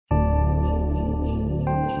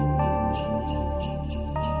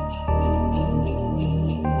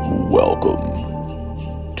Welcome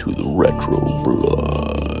to the Retro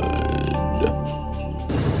Blood.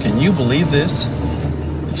 Can you believe this?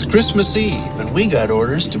 It's Christmas Eve, and we got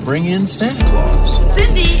orders to bring in Santa Claus.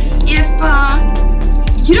 Cindy, if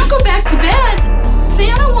you don't go back to bed,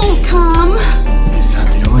 Santa won't come. He's not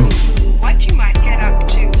the only one. What you might get up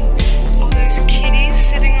to? All those kiddies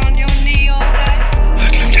sitting on your knee all day?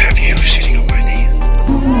 I'd love to have you sitting on my knee.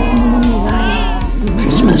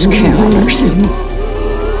 Christmas carolers.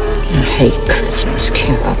 I hate Christmas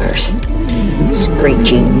carolers.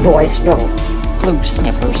 Screeching voice, little blue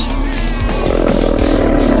sniffers.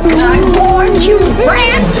 I warned you,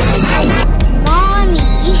 Brad! Mommy,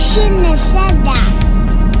 you shouldn't have said that.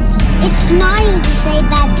 It's naughty to say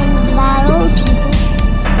bad things about old people.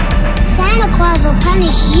 Santa Claus will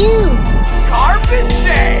punish you. Carpet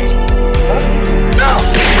Day! No!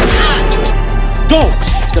 Don't!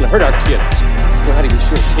 It's gonna hurt our kids. We're not even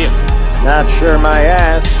sure it's him. Not sure my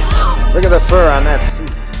ass. Look at the fur on that suit.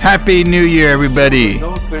 Happy New Year, everybody,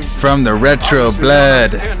 from the Retro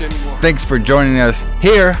Blood. Thanks for joining us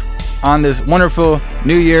here on this wonderful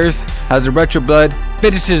New Year's as the Retro Blood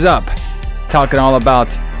finishes up talking all about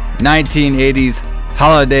 1980s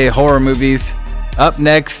holiday horror movies. Up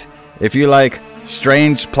next, if you like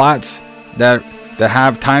strange plots that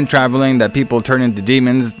have time traveling, that people turn into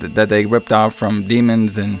demons, that they ripped off from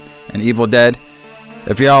Demons and Evil Dead.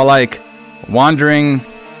 If y'all like wandering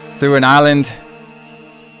through an island,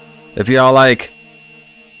 if y'all like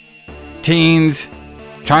teens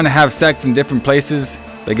trying to have sex in different places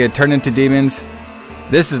but get turned into demons,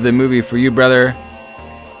 this is the movie for you, brother,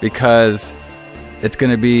 because it's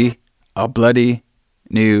going to be a bloody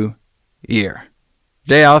new year.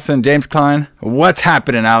 Jay Allison, James Klein, what's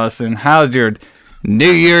happening, Allison? How's your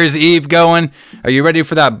New Year's Eve going? Are you ready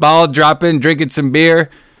for that ball dropping, drinking some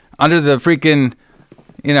beer under the freaking,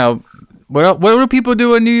 what do people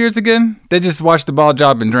do on New Year's again? They just watch the ball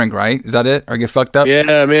drop and drink, right? Is that it? Or get fucked up?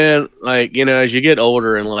 Yeah, man. As you get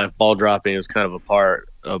older in life, ball dropping is kind of a part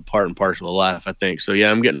and parcel of life, I think. So,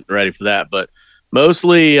 yeah, I'm getting ready for that. But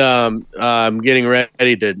mostly I'm getting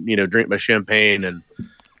ready to, drink my champagne and,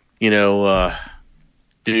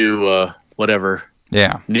 do whatever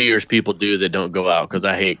New Year's people do that don't go out, because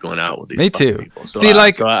I hate going out with these people. So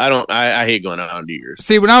I hate going out on New Year's.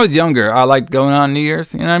 See, when I was younger, I liked going on New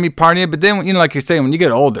Year's, partying. But then, like you're saying, when you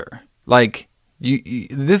get older, like you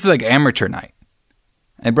this is like amateur night.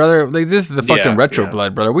 And brother, this is the fucking Retro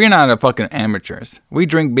Blood, brother. We're not fucking amateurs. We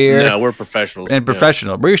drink beer. No, we're professionals. And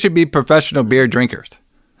professional. We should be professional beer drinkers.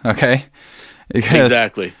 Okay?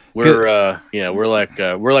 Exactly. We're like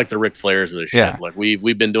the Ric Flairs of this shit. Yeah. Like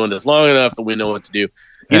we've been doing this long enough that we know what to do.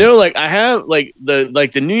 I have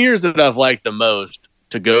the New Year's that I've liked the most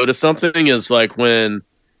to go to something is like when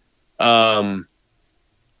if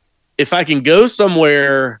I can go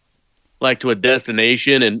somewhere like to a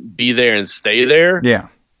destination and be there and stay there. Yeah.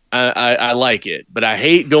 I like it. But I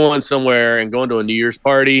hate going somewhere and going to a New Year's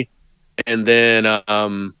party and then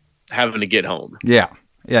having to get home. Yeah.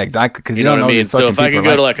 Yeah, exactly. Because you know what I mean. So if I can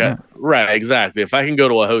go to right, exactly. If I can go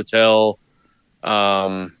to a hotel,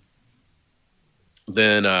 then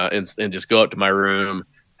and just go up to my room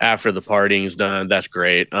after the partying's done, that's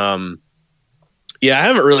great. I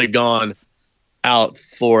haven't really gone out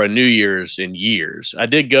for a New Year's in years. I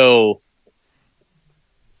did go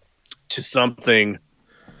to something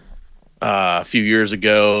a few years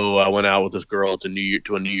ago. I went out with this girl to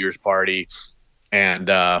a New Year's party,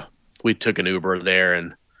 and we took an Uber there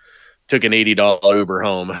and took an $80 Uber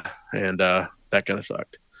home, and that kind of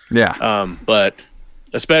sucked. Yeah. But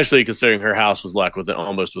especially considering her house was like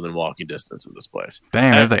almost within walking distance of this place.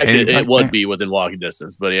 Damn, it was like actually, it would be within walking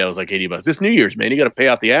distance, but yeah, it was like $80. This New Year's, man, you got to pay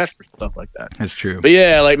out the ass for stuff like that. That's true. But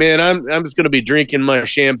yeah, like, man, I'm just gonna be drinking my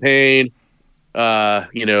champagne,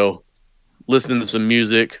 listening to some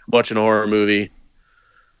music, watching a horror movie,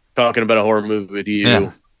 talking about a horror movie with you.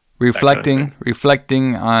 Yeah. Reflecting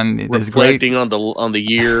on the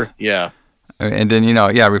year, yeah. And then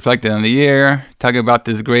reflecting on the year, talking about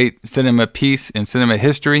this great cinema piece in cinema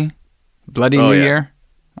history, Bloody New Year.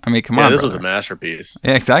 I mean, come on, this brother. was a masterpiece.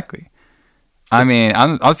 Yeah, exactly. I mean,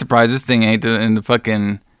 I'm surprised this thing ain't in the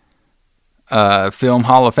fucking Film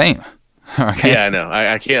Hall of Fame. Okay. Yeah, I know.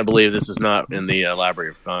 I can't believe this is not in the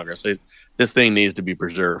Library of Congress. This thing needs to be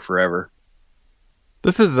preserved forever.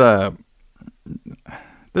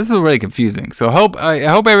 This is really confusing. So I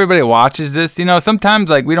hope everybody watches this. Sometimes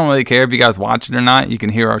we don't really care if you guys watch it or not. You can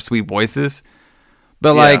hear our sweet voices.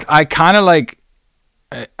 But I kind of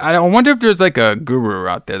I wonder if there's a guru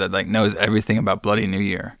out there that knows everything about Bloody New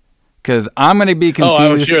Year. Because I'm going to be confused.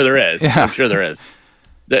 Oh, I'm sure there is. Yeah. I'm sure there is.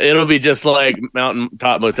 It'll be just like Mountain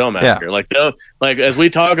Top Motel Massacre. Yeah. Like as we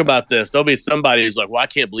talk about this, there'll be somebody who's like, "Well, I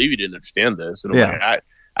can't believe you didn't understand this." And I'm Yeah. like,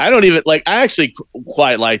 I don't even like. I actually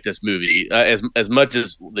quite like this movie as much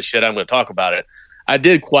as the shit I'm going to talk about it. I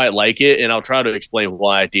did quite like it, and I'll try to explain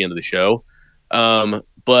why at the end of the show.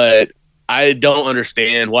 But I don't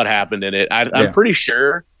understand what happened in it. I'm pretty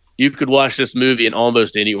sure you could watch this movie in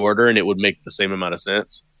almost any order, and it would make the same amount of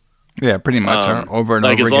sense. Yeah, pretty much over and over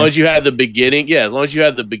as again. long as you had the beginning, as long as you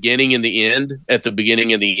had the beginning and the end at the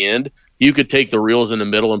beginning and the end, you could take the reels in the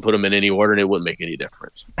middle and put them in any order, and it wouldn't make any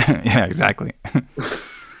difference. Yeah, exactly.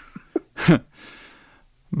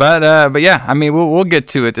 But yeah, I mean, we'll get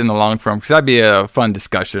to it in the long form because that'd be a fun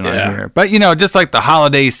discussion on here. But just like the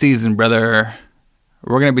holiday season, brother,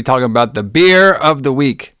 we're gonna be talking about the beer of the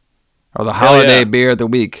week or the holiday beer of the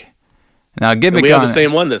week. Now, Gimmick, we have the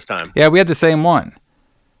same one this time. Yeah, we had the same one.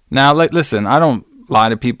 Now, listen, I don't lie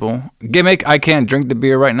to people. Gimmick, I can't drink the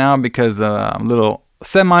beer right now because I'm a little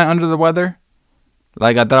semi under the weather.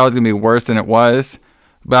 Like I thought it was gonna be worse than it was,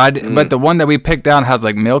 but the one that we picked out has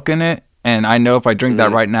like milk in it. And I know if I drink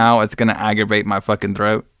that right now, it's going to aggravate my fucking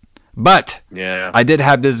throat. But I did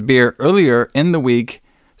have this beer earlier in the week,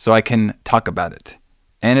 so I can talk about it.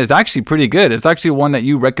 And it's actually pretty good. It's actually one that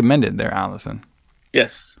you recommended there, Allison.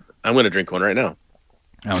 Yes. I'm going to drink one right now.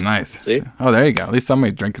 Oh, nice. See? Oh, there you go. At least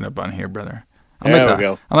somebody's drinking up on here, brother. There we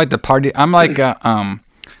go. I'm like the party. I'm like our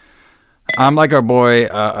boy,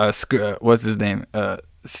 what's his name?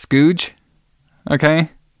 Scooge.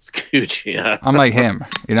 Okay? Yeah. I'm like him.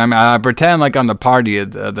 You know what I mean? I pretend like I'm the party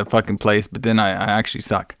of the fucking place, but then I actually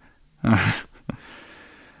suck.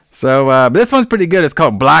 So this one's pretty good. It's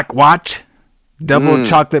called Black Watch Double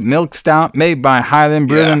Chocolate Milk Stout, made by Highland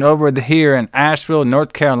Brewing over here in Asheville,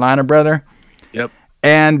 North Carolina, brother. Yep.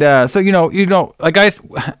 And so like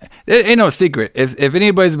it ain't no secret. If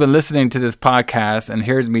anybody's been listening to this podcast and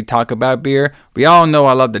hears me talk about beer, we all know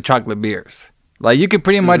I love the chocolate beers. Like, you could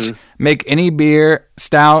pretty much make any beer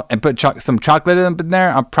stout and put some chocolate in there.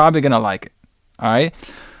 I'm probably going to like it. All right?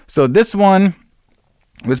 So this one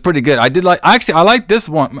was pretty good. I like this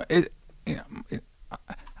one.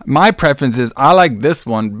 My preference is I like this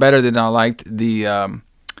one better than I liked the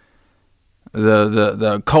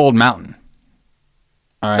Cold Mountain.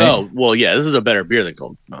 All right? Oh, well, yeah, this is a better beer than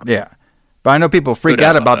Cold Mountain. Yeah. But I know people freak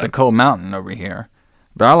out about the Cold Mountain over here.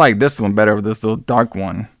 But I like this one better with this little dark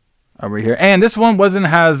one over here. And this one wasn't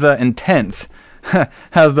as intense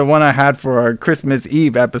as the one I had for our Christmas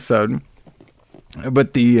Eve episode.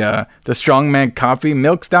 But the Strongman Coffee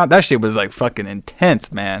Milk Stout, that shit was like fucking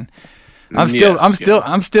intense, man. I'm still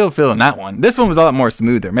feeling that one. This one was a lot more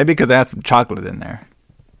smoother, maybe because I had some chocolate in there.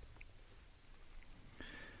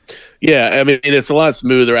 Yeah, I mean, it's a lot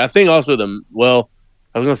smoother. I think also I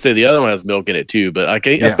was gonna say the other one has milk in it too, but I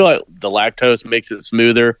feel like the lactose makes it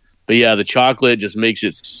smoother. But yeah, the chocolate just makes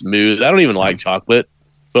it smooth. I don't even like chocolate,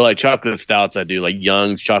 but like chocolate stouts, I do. Like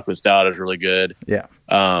Young's chocolate stout is really good. Yeah.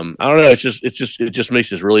 I don't know. It just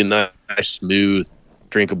makes this really nice, smooth,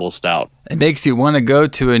 drinkable stout. It makes you want to go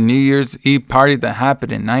to a New Year's Eve party that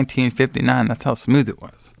happened in 1959. That's how smooth it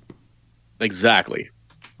was. Exactly.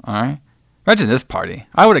 All right. Imagine this party.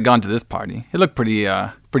 I would have gone to this party. It looked pretty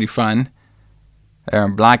fun. They're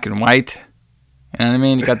in black and white. You know what I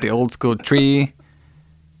mean? You got the old school tree.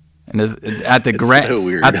 And at the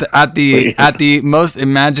most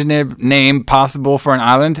imaginative name possible for an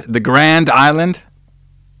island, the Grand Island.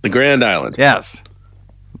 The Grand Island. Yes.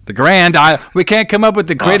 The Grand Island. We can't come up with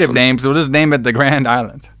the creative names, so we'll just name it the Grand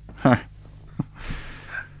Island.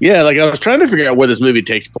 Yeah, like I was trying to figure out where this movie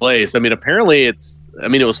takes place. I mean, apparently it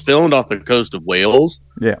was filmed off the coast of Wales.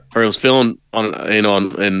 Yeah. Or it was filmed on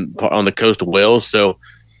the coast of Wales, so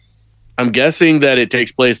I'm guessing that it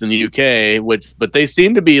takes place in the UK, but they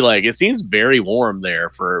seem to be like, it seems very warm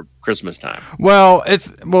there for Christmas time. Well,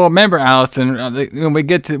 remember, Allison, we'll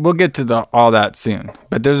get to all that soon.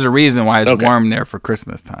 But there's a reason why it's warm there for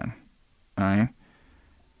Christmas time. All right.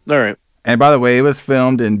 All right. And by the way, it was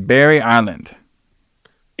filmed in Barry Island.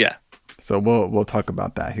 Yeah. So we'll talk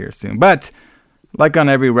about that here soon. But like on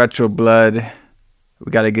every Retro Blood,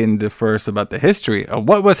 we got to get into first about the history of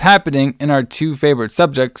what was happening in our two favorite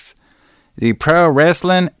subjects, the pro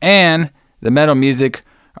wrestling and the metal music,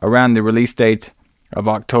 around the release date of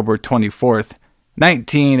October 24th,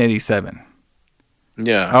 1987.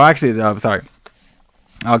 Yeah. Oh, actually, sorry.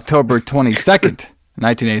 October 22nd,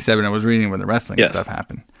 1987. I was reading when the wrestling stuff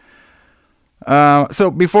happened. So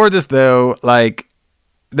before this, though, like,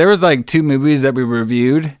 there was like two movies that we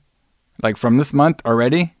reviewed, like from this month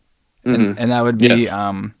already. Mm-hmm. And that would be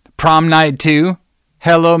Prom Night 2,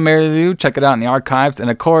 Hello, Mary Lou. Check it out in the archives. And,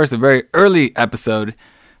 of course, a very early episode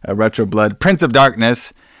of Retro Blood, Prince of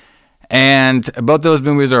Darkness, And both those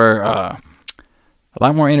movies are a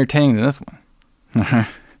lot more entertaining than this one.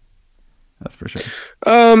 That's for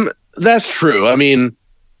sure. That's true. I mean,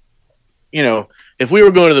 you know, if we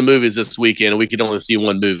were going to the movies this weekend and we could only see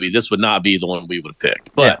one movie, this would not be the one we would have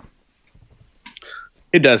picked. But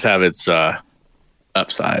it does have its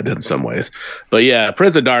upside in some ways. But yeah,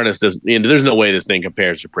 Prince of Darkness there's no way this thing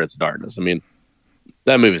compares to Prince of Darkness. I mean,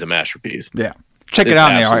 that movie's a masterpiece. Yeah. Check it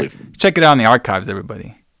out in the archives,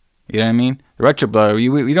 everybody. You know what I mean? The Retro Blood,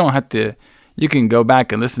 you don't have to, you can go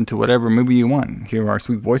back and listen to whatever movie you want and hear our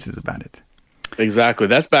sweet voices about it. Exactly.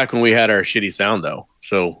 That's back when we had our shitty sound, though.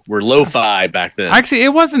 So we're lo-fi back then. Actually,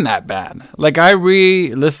 it wasn't that bad. Like, I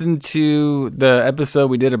re-listened to the episode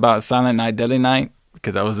we did about Silent Night, Deadly Night,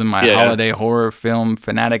 because I was in my holiday horror film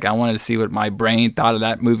fanatic. I wanted to see what my brain thought of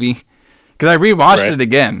that movie. Because I rewatched it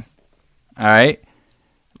again. All right?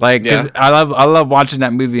 Like, because I love watching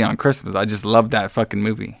that movie on Christmas. I just love that fucking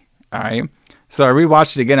movie. All right? So I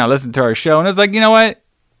rewatched it again. I listened to our show, and I was like, you know what?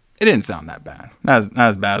 It didn't sound that bad. Not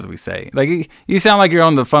as bad as we say. Like, you sound like you're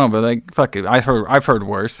on the phone, but like, fuck it. I've heard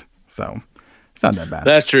worse. So it's not that bad.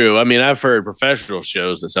 That's true. I mean, I've heard professional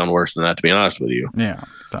shows that sound worse than that, to be honest with you. Yeah.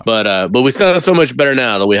 So. But we sound so much better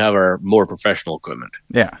now that we have our more professional equipment.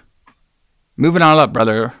 Yeah. Moving on up,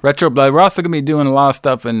 brother. Retro Blood. We're also going to be doing a lot of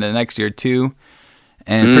stuff in the next year, too.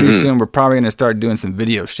 And pretty soon, we're probably going to start doing some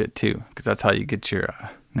video shit, too. Because that's how you get your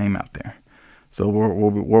name out there. So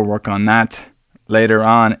we'll work on that later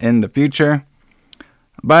on in the future.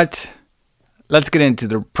 But let's get into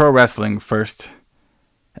the pro wrestling first,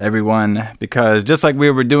 everyone, because just like we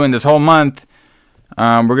were doing this whole month,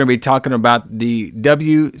 we're going to be talking about the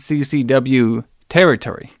WCCW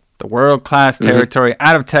territory, the world-class territory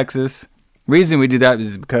out of Texas. Reason we do that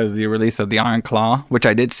is because of the release of the Iron Claw, which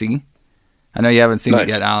I did see. I know you haven't seen it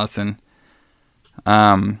yet, Allison.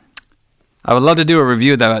 I would love to do a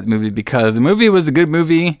review of that movie because the movie was a good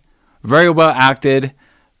movie, very well acted,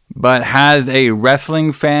 but has a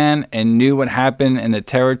wrestling fan and knew what happened in the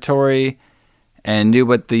territory and knew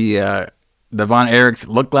what the Von Erichs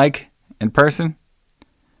looked like in person.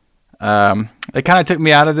 It kind of took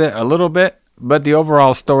me out of it a little bit, but the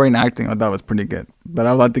overall story and acting I thought was pretty good. But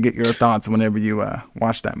I would like to get your thoughts whenever you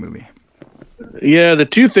watch that movie. Yeah, the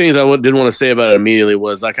two things I didn't want to say about it immediately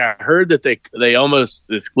was, like, I heard that they almost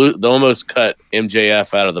cut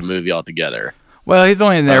MJF out of the movie altogether. Well, he's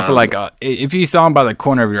only in there for if you saw him by the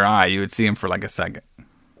corner of your eye, you would see him for like a second.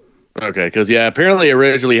 Okay, because apparently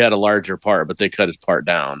originally he had a larger part, but they cut his part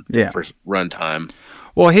down for runtime.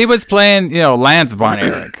 Well, he was playing, Lance Von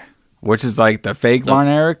Erich, which is like the fake Von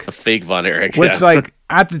Erich. The fake Von Erich, which like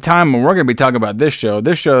at the time when we're going to be talking about this show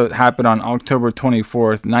happened on October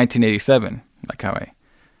 24th, 1987. Like how I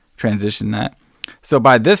transitioned that. So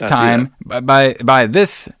by this time, by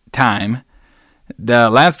this time,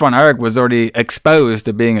 the Lance Von Erich was already exposed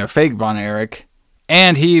to being a fake Von Erich,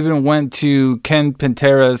 and he even went to Ken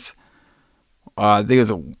Pantera's, I think it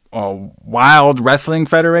was a Wild Wrestling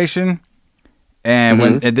Federation, and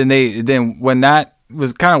when that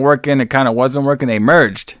was kind of working, it kind of wasn't working. They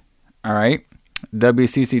merged. All right,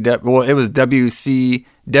 WCCW. Well, it was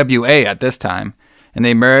WCWA at this time, and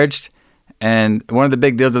they merged. And one of the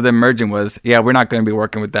big deals of them merging was, we're not going to be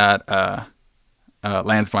working with that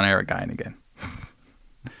Lance Von Erich guy again.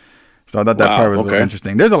 So I thought that part was really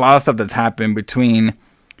interesting. There's a lot of stuff that's happened between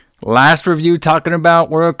last review talking about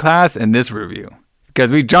World Class and this review.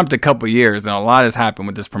 Because we jumped a couple years and a lot has happened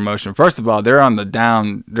with this promotion. First of all, they're on the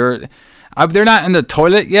down. They're not in the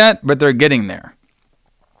toilet yet, but they're getting there.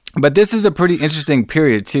 But this is a pretty interesting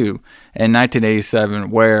period, too, in 1987,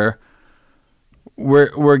 where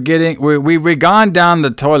we've gone down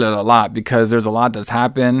the toilet a lot because there's a lot that's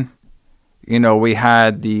happened. We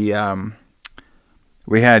had Gino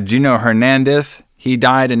Hernandez. He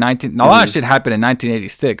died in a lot of shit happened in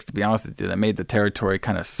 1986, to be honest with you, that made the territory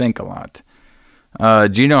kind of sink a lot.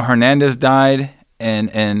 Gino Hernandez died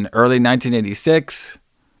in early 1986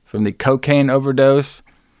 from the cocaine overdose.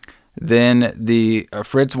 Then the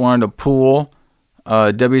Fritz wanted to pull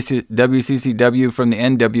WCCW from the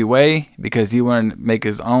NWA because he wanted to make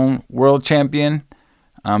his own world champion.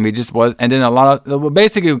 He just was, and then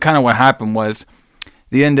basically kind of what happened was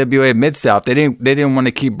the NWA Mid-South, they didn't want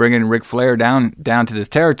to keep bringing Ric Flair down to this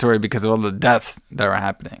territory because of all the deaths that were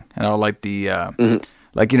happening and all like the all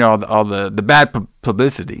the bad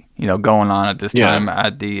publicity going on at this time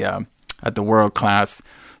at the World Class.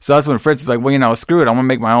 So that's when Fritz was like, well, screw it, I'm gonna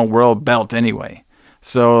make my own world belt anyway.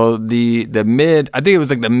 So the mid, I think it was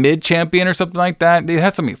like the mid champion or something like that. They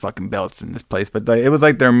had so many fucking belts in this place, but it was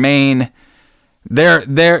like their main.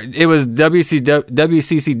 It was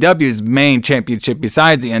WCCW's main championship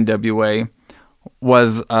besides the NWA,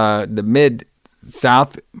 was the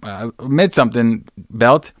Mid-South, Mid-something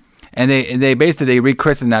belt, and they basically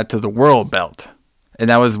rechristened that to the World Belt, and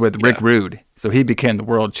that was with Rick Rude. So he became the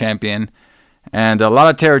world champion, and a lot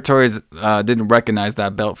of territories didn't recognize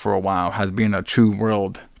that belt for a while as being a true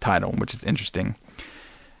world title, which is interesting.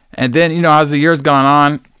 And then, you know, as the years gone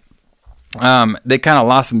on, they kind of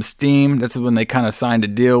lost some steam. That's when they kind of signed a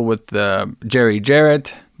deal with Jerry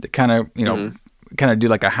Jarrett. They kind of, you know, kind of do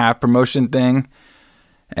like a half promotion thing.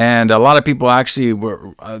 And a lot of people actually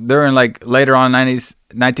were, during like later on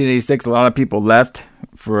 1986, a lot of people left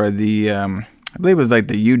for the, I believe it was like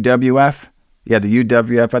the UWF. Yeah, the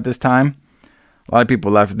UWF at this time. A lot of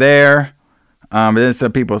people left there. But then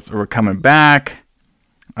some people were coming back.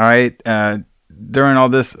 All right. During all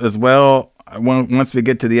this as well, once we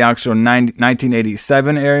get to the actual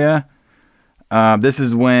 1987 area, this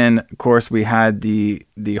is when, of course, we had the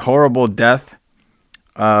horrible death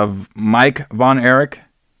of Mike Von Erich,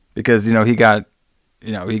 because he got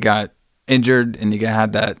injured and he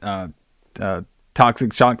had that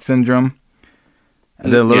toxic shock syndrome,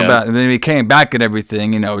 and then a little bit, and then he came back and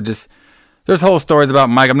everything. Just there's whole stories about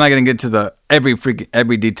Mike. I'm not gonna get to the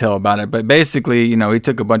every detail about it, but basically, he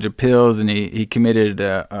took a bunch of pills and he committed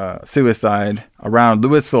suicide around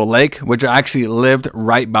Louisville Lake, which I actually lived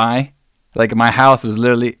right by. Like my house was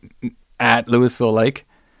literally at Louisville Lake,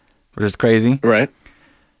 which is crazy. Right.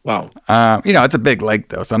 Wow. It's a big lake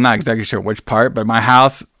though, so I'm not exactly sure which part, but my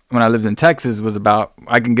house when I lived in Texas was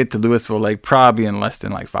I can get to Louisville Lake probably in less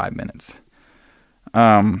than like 5 minutes.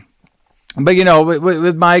 But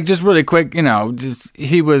with Mike, just really quick, Fritz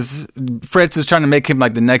was trying to make him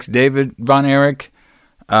like the next David Von Erich.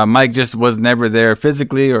 Mike just was never there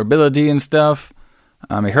physically or ability and stuff.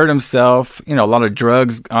 He hurt himself, a lot of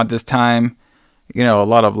drugs at this time. A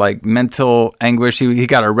lot of like mental anguish. He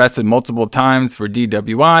got arrested multiple times for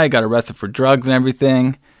DWI, got arrested for drugs and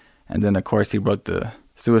everything. And then, of course, he wrote the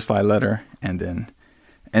suicide letter and then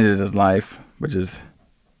ended his life, which is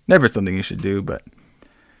never something you should do. But,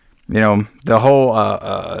 the whole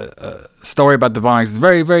story about the Von Erichs is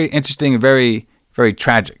very, very interesting and very, very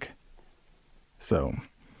tragic. So,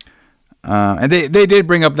 and they did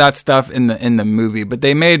bring up that stuff in the movie, but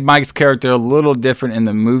they made Mike's character a little different in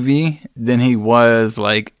the movie than he was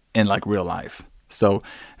like in like real life. So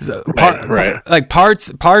like parts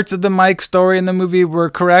of the Mike story in the movie were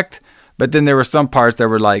correct, but then there were some parts that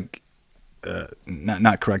were like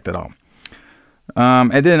not correct at all.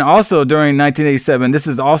 And then also during 1987, this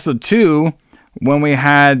is also too when we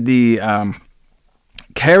had the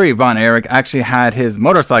Kerry Von Erich actually had his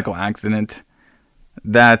motorcycle accident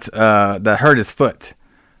that hurt his foot.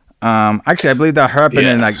 Actually, I believe that happened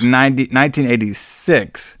in like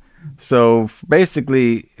 1986. So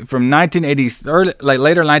basically, from 1980, or like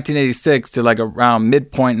later 1986 to like around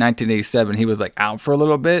midpoint 1987, he was like out for a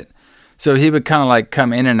little bit. So he would kind of like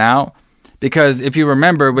come in and out, because if you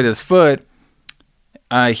remember with his foot,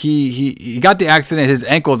 he got the accident, his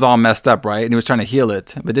ankle's all messed up, right? And he was trying to heal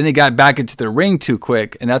it. But then he got back into the ring too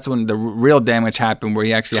quick, and that's when the real damage happened, where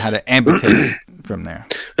he actually had to amputate it from there.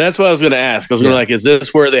 That's what I was going to ask. I was going to like, is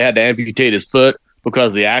this where they had to amputate his foot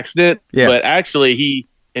because of the accident? Yeah. But actually,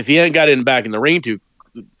 if he hadn't got back in the ring too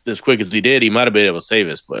as quick as he did, he might have been able to save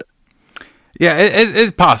his foot. Yeah,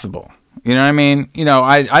 it's possible. You know what I mean?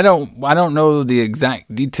 I don't know the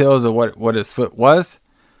exact details of what his foot was.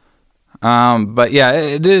 But yeah,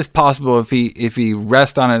 it is possible if he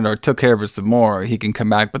rests on it or took care of it some more, he can come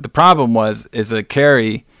back. But the problem is that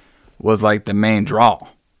Kerry was like the main draw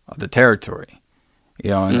of the territory,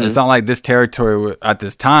 and it's not like this territory at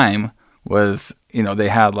this time was, they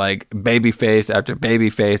had like baby face after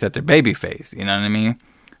baby face after baby face, you know what I mean?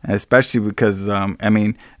 And especially because,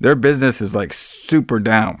 their business is like super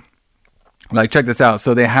down. Like, check this out.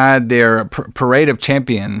 So they had their Parade of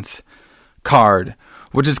Champions card,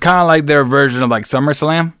 which is kind of like their version of like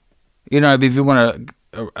SummerSlam. If you want to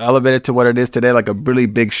elevate it to what it is today, like a really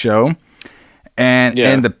big show.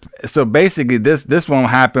 So basically this one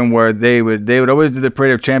happened where they would always do the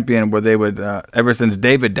Parade of Champions, where they would ever since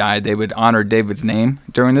David died, they would honor David's name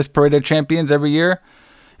during this Parade of Champions every year.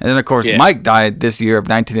 And then of course Mike died this year of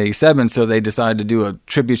 1987, so they decided to do a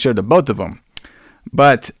tribute show to both of them.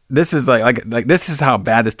 But this is like this is how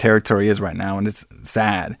bad this territory is right now, and it's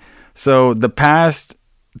sad. So the past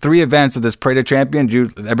 3 events of this Parade of Champions,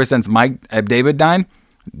 ever since David died,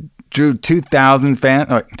 drew 20,000 fans.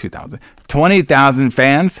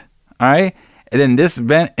 All right. And then this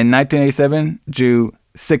event in 1987 drew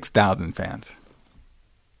 6,000 fans.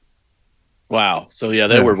 Wow. So yeah,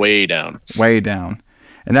 they were way down. Way down.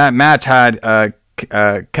 And that match had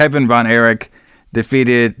Kevin Von Erich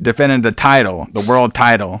defended the title, the world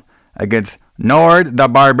title, against Nord the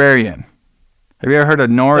Barbarian. Have you ever heard of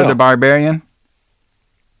Nord the Barbarian?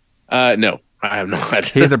 No, I have not.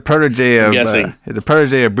 He's a protege of guessing.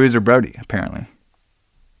 Bruiser Brody, apparently.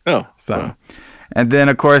 Oh, so, and then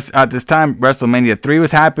of course at this time WrestleMania 3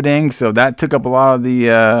 was happening, so that took up a lot of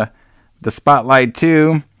the spotlight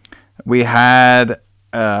too. We had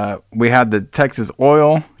the Texas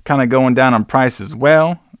Oil kind of going down on price as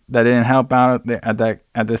well. That didn't help out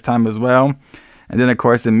at this time as well. And then, of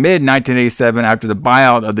course, in mid-1987, after the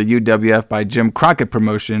buyout of the UWF by Jim Crockett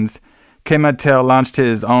Promotions, Ken Mattel launched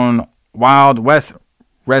his own Wild West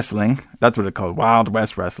Wrestling. That's what it's called, Wild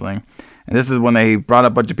West Wrestling. And this is when they brought a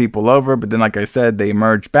bunch of people over, but then, like I said, they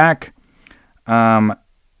merged back.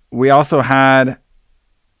 We also had,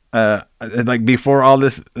 before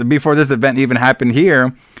this event even happened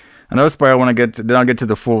here, another spoiler I want to get to, then I'll get to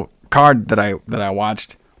the full card that I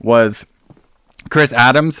watched, was Chris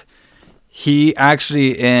Adams. He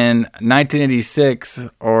actually in 1986,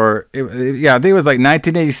 I think it was like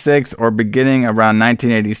 1986 or beginning around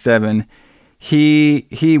 1987,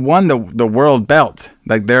 he won the world belt,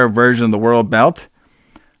 like their version of the world belt.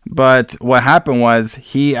 But what happened was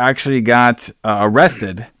he actually got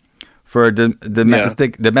arrested for a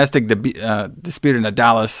domestic dispute in the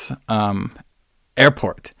Dallas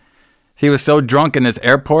airport. He was so drunk in this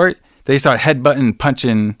airport, they started headbutting,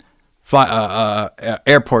 punching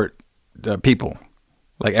airport people,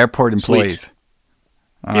 like airport employees.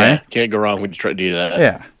 All right? Can't go wrong when you try to do that.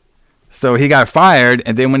 Yeah. So he got fired,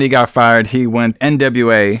 and then when he got fired, he went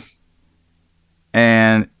NWA,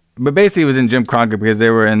 but basically he was in Jim Crockett because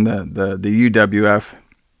they were in the UWF.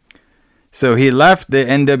 So he left the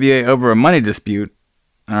NWA over a money dispute,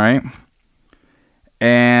 all right?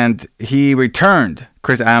 And he returned,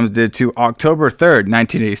 Chris Adams did, to October 3rd,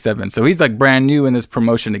 1987. So he's like brand new in this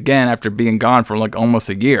promotion again after being gone for like almost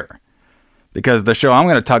a year. Because the show I'm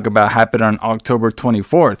going to talk about happened on October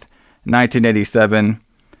 24th, 1987.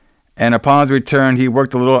 And upon his return, he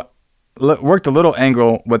worked a little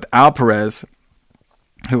angle with Al Perez,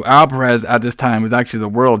 who Al Perez at this time was actually the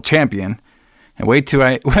world champion. And wait till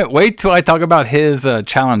I talk about his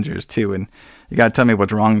challengers too, and you got to tell me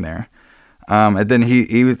what's wrong there. And then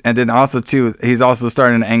he's also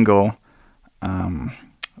starting an angle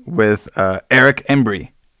with Eric Embry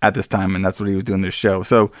at this time, and that's what he was doing this show.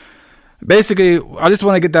 So basically, I just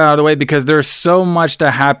want to get that out of the way because there's so much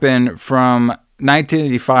that happened from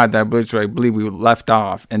 1985 that I believe we left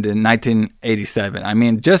off, and then 1987. I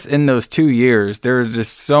mean, just in those 2 years, there's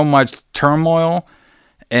just so much turmoil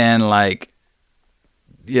and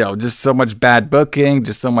just so much bad booking,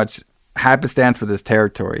 just so much happenstance for this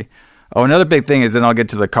territory. Oh, another big thing is, then I'll get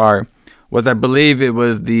to the car, was I believe it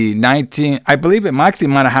was I believe it actually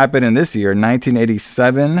might have happened in this year,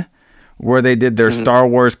 1987, where they did their Star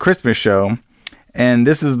Wars Christmas show. And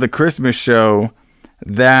this is the Christmas show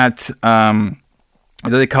that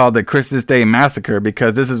they called the Christmas Day Massacre,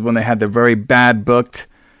 because this is when they had the very bad booked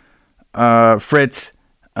Fritz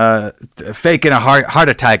faking a heart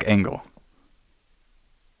attack angle.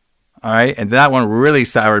 All right, and that one really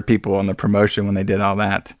soured people on the promotion when they did all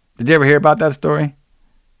that. Did you ever hear about that story?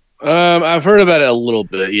 I've heard about it a little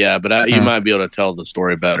bit, yeah, but you might be able to tell the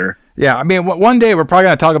story better. Yeah, I mean, one day we're probably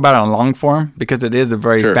going to talk about it on long form because it is a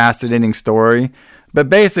very fascinating story. But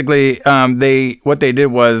basically, what they did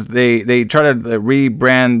was they tried to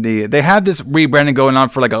rebrand they had this rebranding going on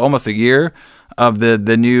for like almost a year of the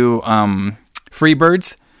new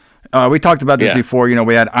Freebirds. We talked about this before.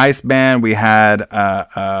 We had Iceman, we had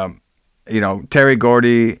Terry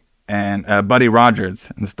Gordy and Buddy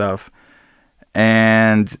Rogers and stuff,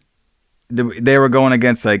 and they were going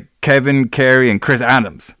against like Kevin Carey and Chris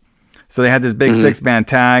Adams. So they had this big 6-man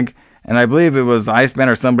tag, and I believe it was Iceman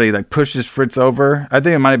or somebody like pushes Fritz over. I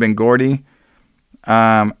think it might have been Gordy.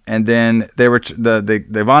 And then they were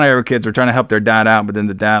the Von Erich kids were trying to help their dad out, but then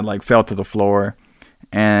the dad like fell to the floor,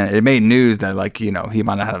 and it made news that he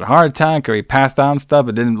might have had a heart attack or he passed out and stuff.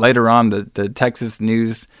 But then later on, the Texas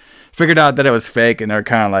news figured out that it was fake, and they're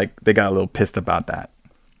kind of they got a little pissed about that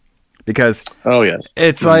because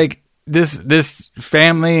it's like this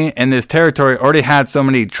family and this territory already had so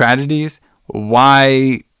many tragedies.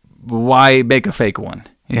 Why make a fake one?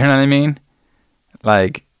 You know what I mean?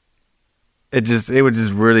 Like it was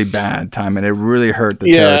just really bad time, and it really hurt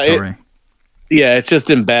the territory. It's just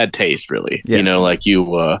in bad taste, really. Yes. You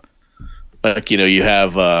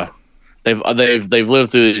have they've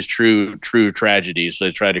lived through these true tragedies, so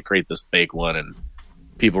they tried to create this fake one, and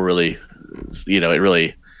people really, it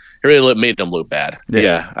really made them look bad.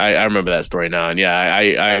 Yeah, I remember that story now, and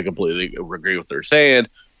I completely agree with what they're saying.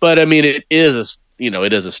 But I mean, it is a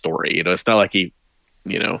story. It's not like he,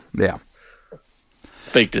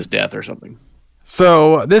 faked his death or something.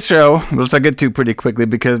 So this show, which I'll get to pretty quickly,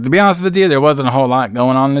 because to be honest with you, there wasn't a whole lot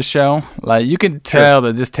going on in the show. Like, you can tell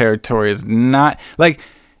that this territory is not like,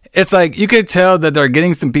 it's like you could tell that they're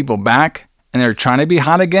getting some people back and they're trying to be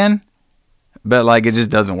hot again, but like it just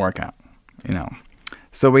doesn't work out, you know.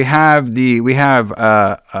 So we have the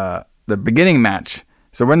beginning match.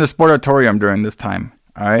 So we're in the Sportatorium during this time,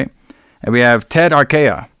 all right, and we have Ted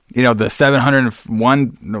Arkea, you know, the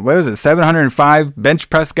 705 bench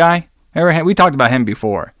press guy. We talked about him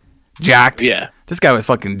before. Jacked. Yeah. This guy was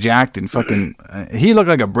fucking jacked and fucking... he looked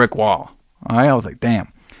like a brick wall. All right? I was like,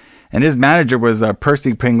 damn. And his manager was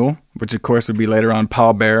Percy Pringle, which of course would be later on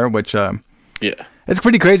Paul Bearer, which... yeah. It's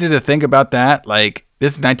pretty crazy to think about that. Like,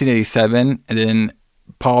 this is 1987, and then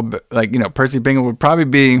Percy Pringle would probably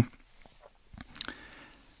be...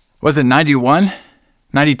 Was it 91?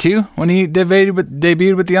 92 when he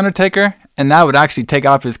debuted with The Undertaker? And that would actually take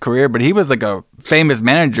off his career. But he was like a famous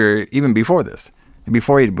manager even before this.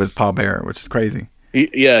 Before he was Paul Bearer, which is crazy.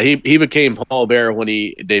 He became Paul Bearer when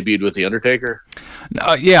he debuted with The Undertaker.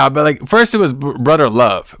 Yeah, but like first it was Brother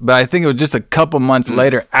Love. But I think it was just a couple months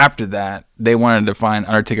later after that, they wanted to find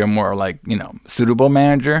Undertaker more like, you know, suitable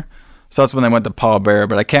manager. So that's when they went to Paul Bearer.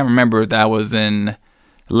 But I can't remember if that was in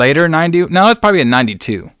later 90. No, it's probably in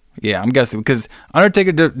 92. Yeah, I'm guessing because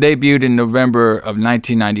Undertaker debuted in November of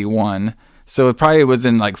 1991, so it probably was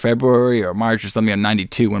in like February or March or something of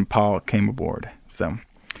 92 when Paul came aboard. So, and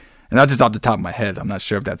that's just off the top of my head. I'm not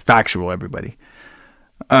sure if that's factual, everybody.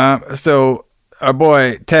 So our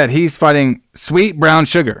boy Ted, he's fighting Sweet Brown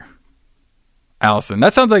Sugar. Allison,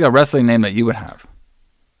 that sounds like a wrestling name that you would have.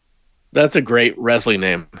 That's a great wrestling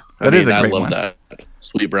name. I love that.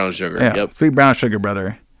 Sweet Brown Sugar. Yeah, yep. Sweet Brown Sugar,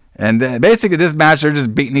 brother. And basically, this match, they're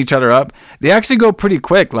just beating each other up. They actually go pretty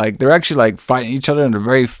quick. Like, they're actually, like, fighting each other at a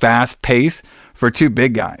very fast pace for two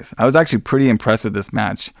big guys. I was actually pretty impressed with this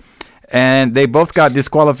match. And they both got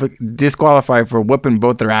disqualified for whooping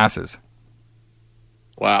both their asses.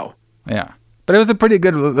 Wow. Yeah. But it was a pretty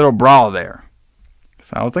good little brawl there.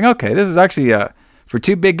 So I was like, okay, this is actually, for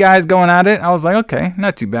two big guys going at it, I was like, okay,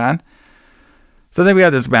 not too bad. So then we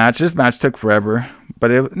had this match. This match took forever. But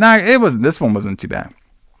this one wasn't too bad.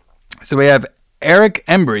 So we have Eric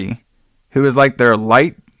Embry, who is like their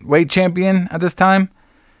lightweight champion at this time,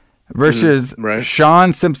 versus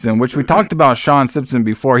Sean Simpson, which we talked about Sean Simpson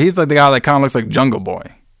before. He's like the guy that kind of looks like Jungle Boy.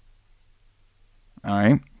 All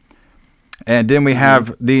right. And then we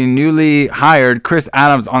have the newly hired Chris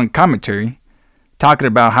Adams on commentary, talking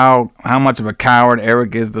about how much of a coward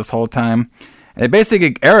Eric is this whole time. And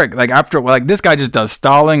basically, Eric, this guy just does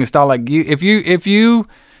stalling. Like if you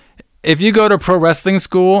go to pro wrestling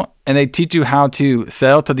school and they teach you how to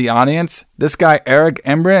sell to the audience, this guy, Eric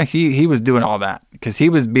Embry, he was doing all that because he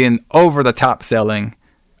was being over the top selling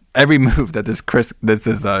every move that this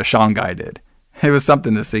Sean guy did. It was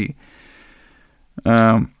something to see.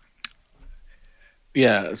 Yeah.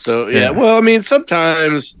 Well, I mean,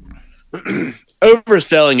 sometimes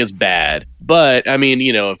overselling is bad, but I mean,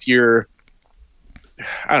 you know, if you're,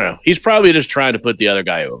 I don't know, he's probably just trying to put the other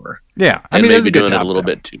guy over. Yeah, I mean, maybe doing it a little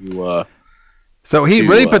bit too. So he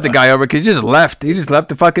really put the guy over because he just left. He just left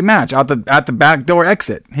the fucking match out the back door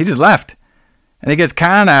exit. He just left, and he gets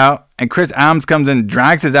counted out. And Chris Adams comes in,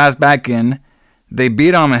 drags his ass back in. They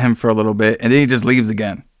beat on him for a little bit, and then he just leaves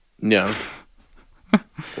again. Yeah.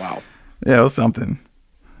 Wow. Yeah, it was something.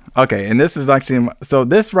 Okay, and this is actually so.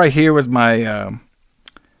 This right here was my.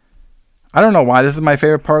 I don't know why this is my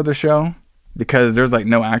favorite part of the show because there's like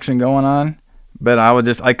no action going on, but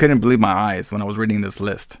I couldn't believe my eyes when I was reading this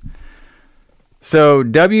list. So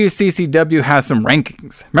WCCW has some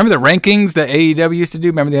rankings. Remember the rankings that AEW used to do?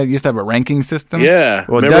 Remember they used to have a ranking system? Yeah.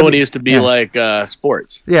 Well, remember when it used to be like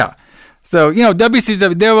sports? Yeah. So, you know,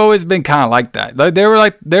 WCW, they've always been kind of like that. Like they were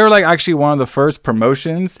like actually one of the first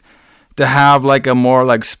promotions to have like a more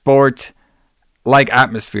like sport like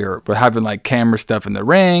atmosphere, but having like camera stuff in the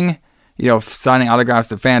ring, you know, signing autographs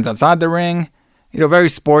to fans outside the ring, you know, very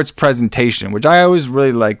sports presentation, which I always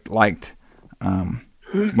really liked.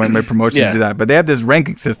 When my promotions do that, but they have this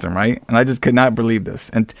ranking system, right? And I just could not believe this.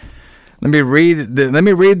 And let me read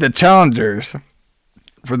the challengers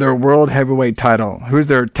for their world heavyweight title. Who's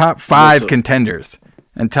their top 5 contenders?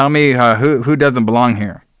 And tell me who doesn't belong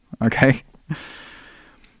here. Okay.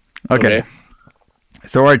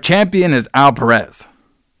 So our champion is Al Perez.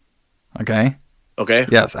 Okay.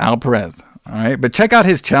 Yes, Al Perez. All right, but check out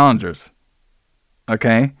his challengers.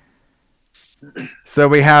 Okay. So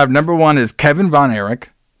we have number 1 is Kevin Von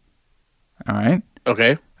Erich. All right.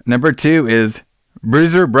 Okay. Number 2 is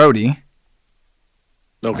Bruiser Brody.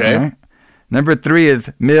 Okay. Right. Number 3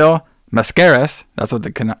 is Mil Mascaras. That's what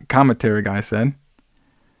the commentary guy said.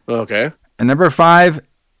 Okay. And number 5,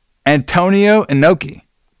 Antonio Inoki.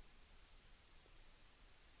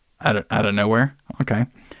 Out of nowhere. Okay.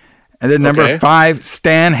 And then number 5,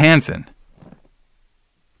 Stan Hansen.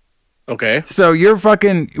 Okay. So you're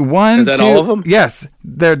fucking 1, Is that 2, all of them? Yes.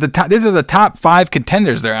 They're the top. These are the top 5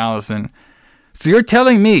 contenders there, Allison. So you're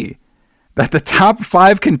telling me that the top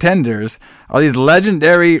 5 contenders are these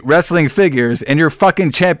legendary wrestling figures and your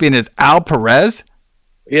fucking champion is Al Perez?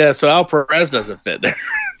 Yeah, so Al Perez doesn't fit there.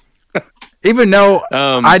 Even though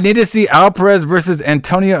I need to see Al Perez versus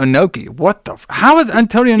Antonio Inoki. What the? How is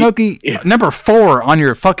Antonio Inoki number 4 on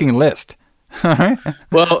your fucking list?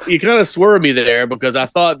 Well, you kind of swerved me there because I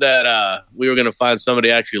thought that we were going to find somebody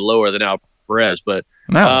actually lower than Al Perez, but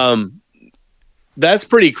no. That's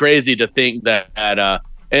pretty crazy to think that.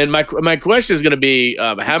 And my question is going to be,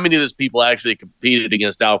 how many of those people actually competed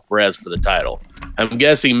against Al Perez for the title? I'm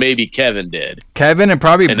guessing maybe Kevin did. Kevin and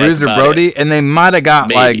probably Bruiser Brody, and they might have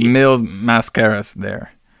got like Mills Mascaras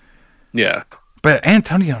there. Yeah. But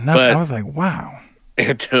Antonio Inoki, I was like, wow.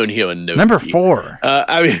 Antonio Inoki. Number 4.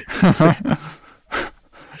 I mean,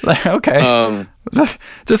 okay.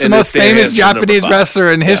 Just the most famous Japanese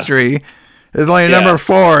wrestler in history is only number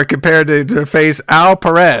 4 compared to face Al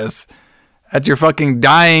Perez at your fucking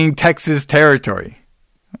dying Texas territory.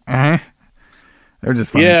 They're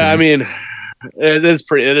just funny. Yeah, I mean, it is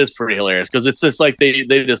pretty hilarious because it's just like they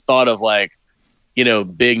just thought of like,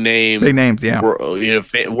 big names, yeah,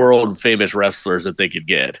 world famous wrestlers that they could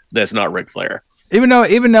get. That's not Ric Flair. Even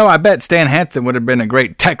though I bet Stan Hansen would have been a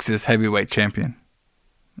great Texas heavyweight champion.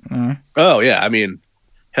 Oh yeah, I mean,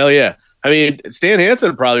 hell yeah. I mean, Stan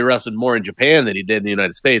Hansen probably wrestled more in Japan than he did in the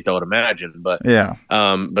United States, I would imagine. But yeah,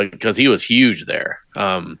 but because he was huge there.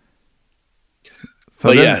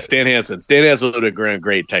 So Stan Hansen would have a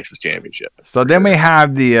great Texas championship. So then we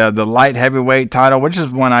have the light heavyweight title, which is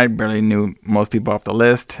one I barely knew most people off the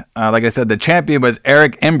list. Like I said, the champion was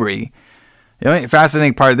Eric Embry. The only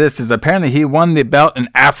fascinating part of this is apparently he won the belt in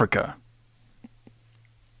Africa.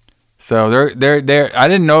 So they're I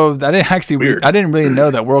didn't really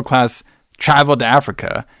know that World Class traveled to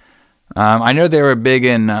Africa. I know they were big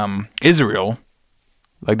in Israel.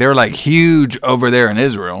 Like they were like huge over there in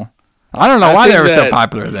Israel. I don't know why they were so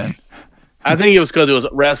popular then. I think it was because it was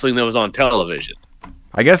wrestling that was on television.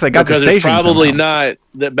 I guess they got the station. There's probably not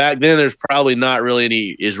that back then. There's probably not really any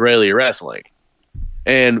Israeli wrestling.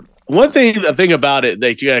 And one thing about it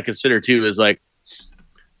that you got to consider too is like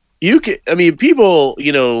people.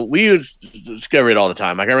 We discover it all the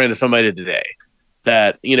time. Like I ran into somebody today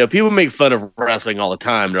that people make fun of wrestling all the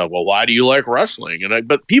time. They're like, "Well, why do you like wrestling?"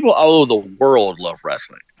 But people all over the world love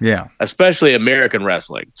wrestling. Yeah, especially American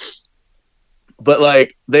wrestling. But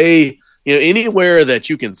like they, anywhere that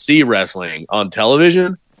you can see wrestling on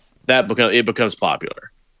television, it becomes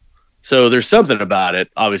popular. So there's something about it,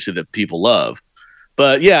 obviously, that people love.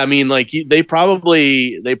 But yeah, I mean, like they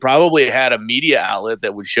probably had a media outlet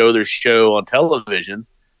that would show their show on television,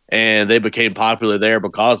 and they became popular there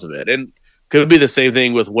because of it. And could be the same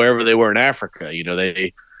thing with wherever they were in Africa.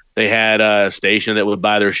 They had a station that would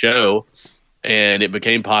buy their show, and it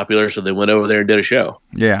became popular, so they went over there and did a show.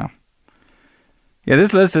 Yeah. Yeah,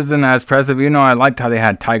 this list isn't as impressive. I liked how they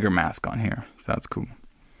had Tiger Mask on here. So that's cool.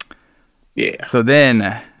 Yeah. So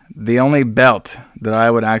then, the only belt that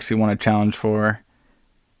I would actually want to challenge for,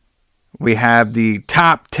 we have the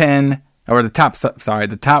top 5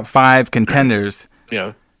 contenders.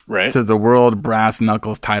 Yeah, right. To the World Brass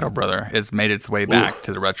Knuckles title, brother. It's made its way back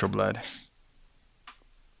to the Retro Blood.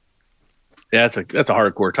 Yeah, that's a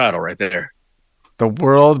hardcore title right there. The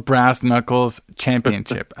World Brass Knuckles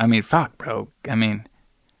Championship. I mean, fuck, bro. I mean,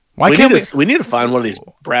 why can't we? We need to find one of these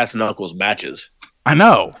Brass Knuckles matches. I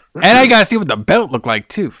know, and I gotta see what the belt looked like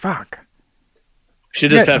too. Fuck.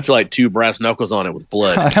 Should just have to like 2 brass knuckles on it with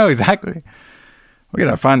blood. I know exactly. We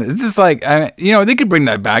gotta find it. It's just like they could bring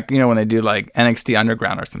that back. When they do like NXT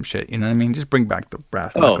Underground or some shit. You know what I mean? Just bring back the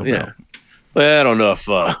brass knuckle belt. Well, I don't know if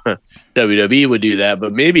WWE would do that,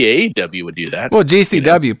 but maybe AEW would do that. Well,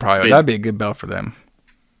 GCW probably. That'd be a good belt for them.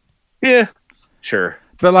 Yeah, sure.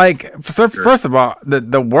 But first of all,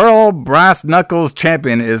 the World Brass Knuckles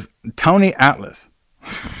champion is Tony Atlas.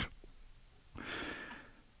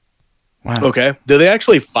 Wow. Okay. Do they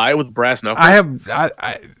actually fight with brass knuckles?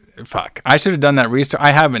 I should have done that research.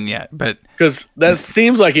 I haven't yet, but because that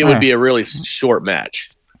seems like it would be a really short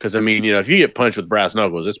match. Because, if you get punched with brass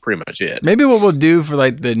knuckles, that's pretty much it. Maybe what we'll do for,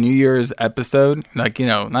 the New Year's episode, not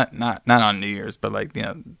on New Year's, but,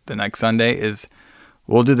 the next Sunday is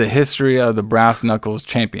we'll do the history of the Brass Knuckles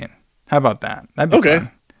champion. How about that? That'd be fun.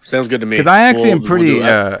 Sounds good to me. Because I actually am pretty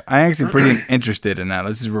interested in that.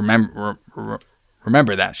 Let's just remember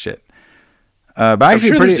that shit. But I'm actually,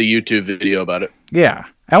 sure pretty. there's a YouTube video about it. Yeah,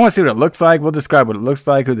 I want to see what it looks like. We'll describe what it looks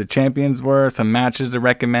like, who the champions were, some matches to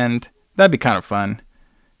recommend. That'd be kind of fun.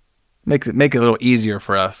 Make it a little easier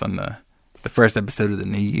for us on the first episode of the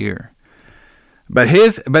new year. But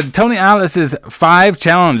Tony Atlas's 5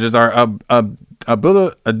 challenges are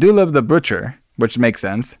Abdullah the Butcher, which makes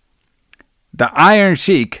sense. The Iron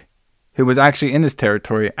Sheik, who was actually in his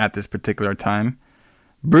territory at this particular time.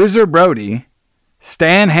 Bruiser Brody,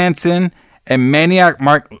 Stan Hansen, and Maniac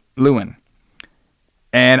Mark Lewin.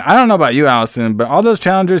 And I don't know about you, Allison, but all those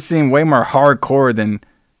challengers seem way more hardcore than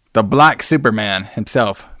the Black Superman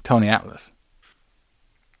himself, Tony Atlas.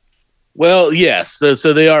 Well, yes.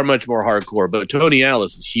 So they are much more hardcore, but Tony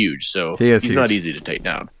Atlas is huge, so he's huge. Not easy to take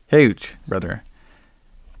down. Huge, brother.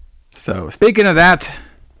 So, speaking of that,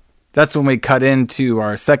 that's when we cut into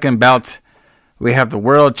our second bout. We have the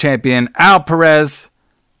world champion Al Perez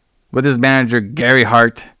with his manager Gary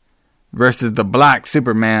Hart versus the Black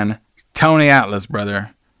Superman Tony Atlas,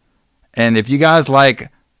 brother. And if you guys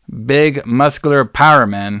like big, muscular power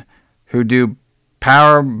men who do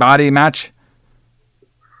power body match,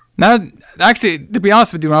 now, actually, to be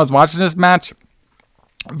honest with you, when I was watching this match,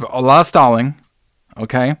 a lot of stalling,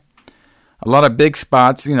 okay? A lot of big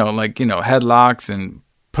spots, headlocks and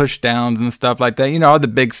push downs and stuff like that. All the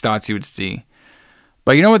big spots you would see.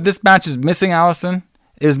 But you know what this match is missing, Allison?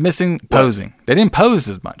 It was missing posing. They didn't pose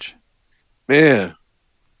as much. Man.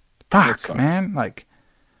 Fuck, man.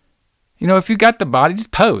 If you got the body,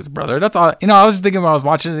 just pose, brother. That's all. I was just thinking when I was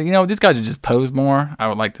watching it, these guys would just pose more. I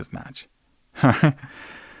would like this match.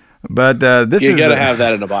 But you got to have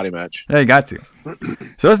that in a body match. Yeah, you got to.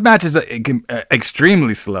 So this match is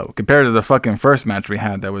extremely slow compared to the fucking first match we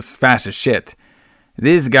had that was fast as shit.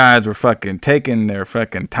 These guys were fucking taking their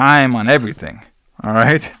fucking time on everything. All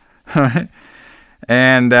right?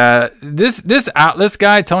 And this Atlas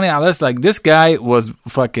guy, Tony Atlas, this guy was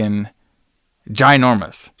fucking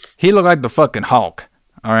ginormous. He looked like the fucking Hulk.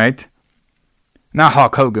 All right? Not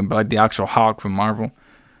Hulk Hogan, but the actual Hulk from Marvel.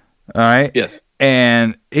 All right? Yes.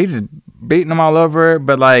 And he's just beating them all over.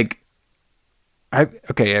 But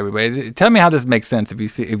okay, everybody, tell me how this makes sense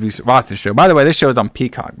if you watch the show. By the way, this show is on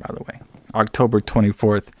Peacock. By the way, October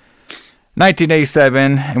 24th,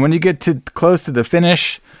 1987. And when you get close to the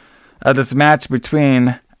finish of this match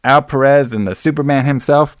between Al Perez and the Superman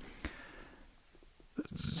himself,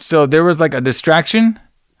 so there was a distraction,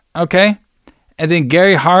 okay, and then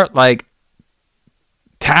Gary Hart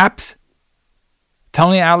taps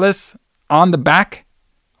Tony Atlas on the back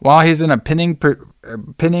while he's in a pinning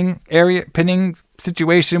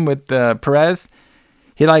situation with Perez.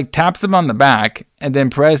 He taps him on the back, and then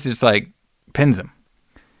Perez just pins him.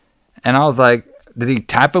 And I was like, did he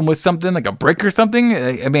tap him with something like a brick or something?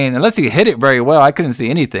 I mean, unless he hit it very well, I couldn't see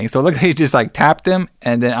anything. So look, he just tapped him,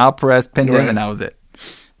 and then Al Perez pinned him, and that was it.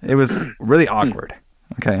 It was really awkward.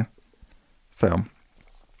 Okay, so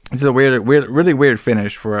this is a really weird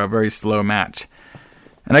finish for a very slow match.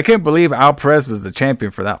 And I couldn't believe Al Perez was the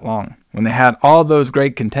champion for that long when they had all those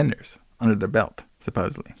great contenders under their belt,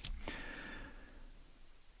 supposedly.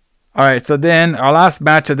 All right, so then our last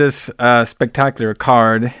match of this spectacular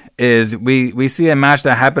card is we see a match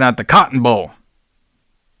that happened at the Cotton Bowl.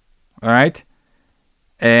 All right?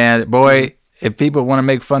 And boy, if people want to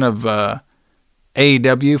make fun of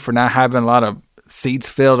AEW for not having a lot of seats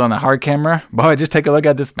filled on the hard camera, boy, just take a look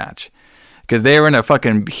at this match. Because they were in a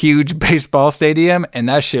fucking huge baseball stadium, and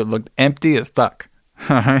that shit looked empty as fuck.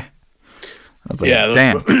 I was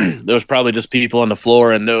damn. There was probably just people on the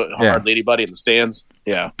floor and hardly anybody in the stands.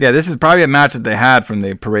 Yeah. Yeah, this is probably a match that they had from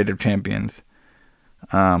the Parade of Champions.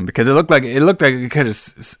 Because it looked like it could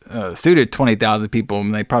have suited 20,000 people,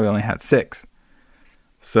 and they probably only had 6.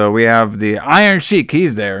 So we have the Iron Sheik.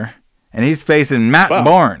 He's there, and he's facing Matt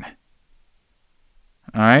Bourne.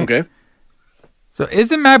 All right. Okay. So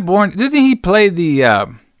isn't Matt Bourne? Didn't he play the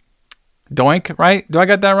Doink? Right? Do I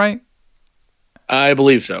got that right? I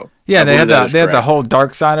believe so. Yeah, they had the whole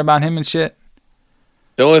dark side about him and shit.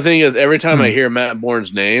 The only thing is, every time I hear Matt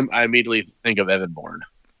Bourne's name, I immediately think of Evan Bourne.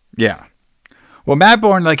 Yeah. Well, Matt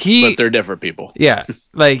Bourne, but they're different people. Yeah,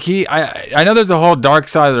 I know there's a whole dark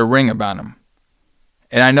side of the ring about him,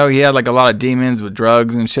 and I know he had a lot of demons with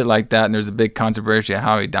drugs and shit like that. And there's a big controversy of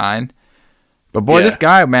how he died. But boy, this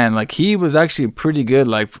guy, man, he was actually pretty good.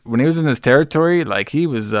 When he was in his territory, he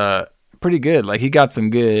was pretty good. He got some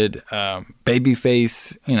good baby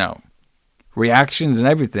face, reactions and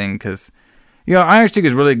everything. Because Iron Sheik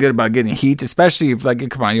is really good about getting heat, especially if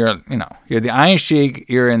come on, you're the Iron Sheik,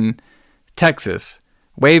 you're in Texas,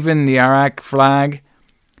 waving the Iraq flag,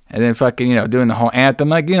 and then fucking doing the whole anthem,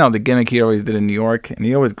 the gimmick he always did in New York, and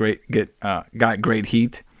he always got great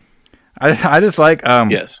heat. I just like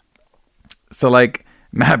yes. So like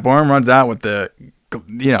Matt Bourne runs out with the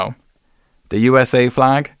USA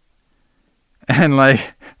flag, and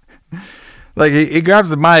like he grabs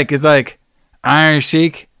the mic. He's like, Iron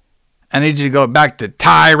Sheik, I need you to go back to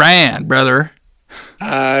Tehran, brother.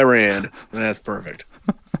 Iran. That's perfect.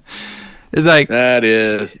 It's like that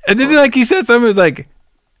is. And then like he said something. It was like,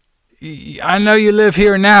 I know you live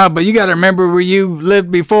here now, but you got to remember where you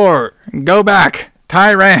lived before. Go back,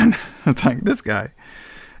 Tehran. It's like this guy.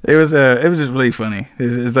 It was just really funny.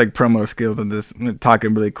 It's like promo skills on this,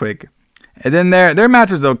 talking really quick. And then their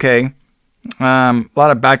match was okay. A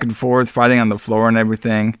lot of back and forth, fighting on the floor and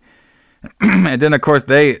everything. And then of course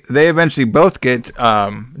they eventually both get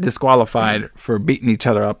disqualified for beating each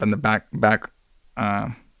other up in the back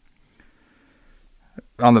on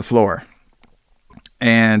the floor.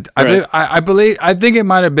 And right. I think it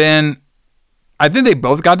might have been. I think they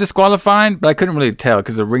both got disqualified, but I couldn't really tell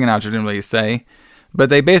because the ring announcer didn't really say. But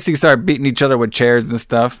they basically started beating each other with chairs and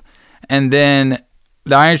stuff. And then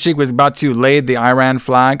the Iron Sheik was about to lay the Iran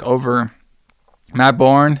flag over Matt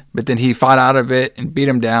Bourne, but then he fought out of it and beat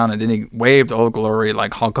him down, and then he waved Old Glory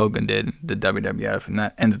like Hulk Hogan did in the WWF, and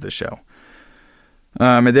that ends the show.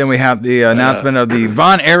 And then we have the announcement of the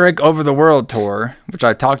Von Erich Over the World Tour, which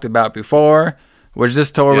I talked about before, which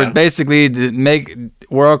this tour was basically to make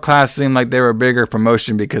World Class seem like they were a bigger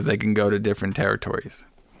promotion because they can go to different territories.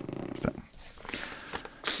 So,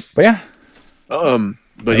 but yeah.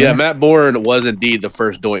 But yeah, Matt Bourne was indeed the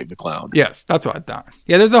first Doink the Clown. Yes, that's what I thought.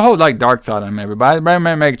 Yeah, there's a whole like dark side on him, everybody. I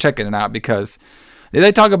remember checking it out because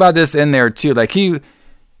they talk about this in there too. Like he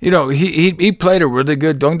played a really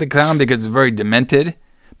good Doink the Clown because it's very demented.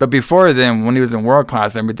 But before then, when he was in World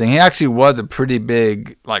Class and everything, he actually was a pretty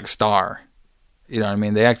big like star. You know what I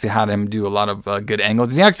mean? They actually had him do a lot of good angles.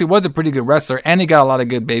 And he actually was a pretty good wrestler, and he got a lot of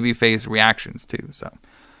good babyface reactions too. So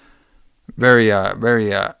very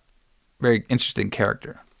interesting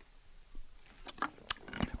character.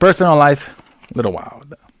 Personal life, a little wild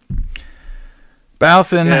though. But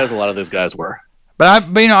Allison, yeah, a lot of those guys were. But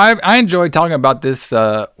I enjoy talking about this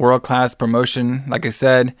World Class promotion. Like I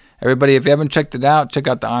said, everybody, if you haven't checked it out, check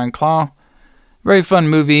out the Iron Claw. Very fun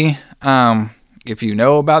movie. If you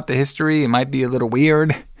know about the history, it might be a little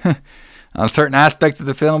weird on certain aspects of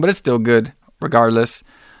the film, but it's still good regardless.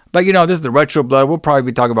 But this is the Retro Blood. We'll probably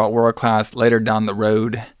be talking about World Class later down the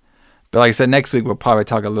road. But like I said, next week we'll probably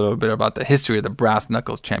talk a little bit about the history of the Brass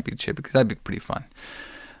Knuckles Championship because that'd be pretty fun.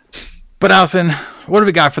 But Allison, what do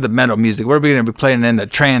we got for the metal music? What are we going to be playing in the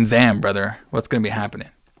Trans Am, brother? What's going to be happening?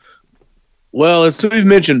 Well, as we've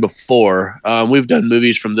mentioned before, we've done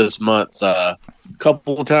movies from this month a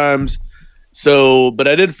couple of times. So, but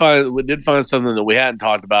we did find something that we hadn't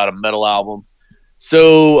talked about, a metal album.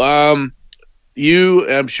 So, I'm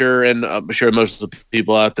sure most of the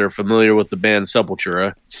people out there are familiar with the band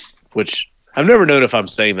Sepultura, which I've never known if I'm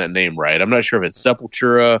saying that name right. I'm not sure if it's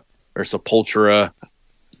Sepultura or Sepultura.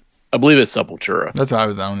 I believe it's Sepultura. That's how I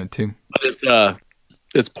was on it too. But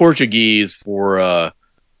it's Portuguese for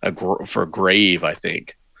grave, I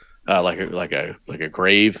think. Like a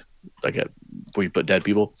grave, where you put dead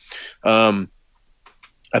people. I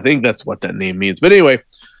think that's what that name means. But anyway,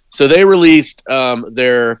 so they released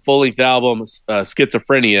their full-length album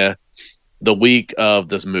Schizophrenia the week of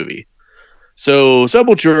this movie. So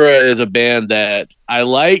Sepultura is a band that I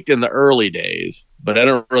liked in the early days, but I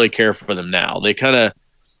don't really care for them now. They kind of,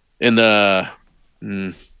 in the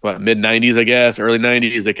mid-90s, I guess, early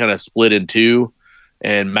 90s, they kind of split in two,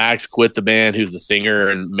 and Max quit the band, who's the singer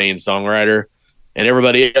and main songwriter, and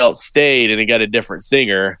everybody else stayed, and he got a different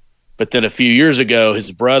singer. But then a few years ago,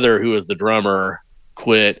 his brother, who was the drummer,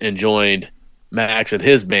 quit and joined Max and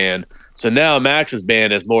his band. So now Max's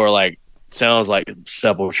band is more like, sounds like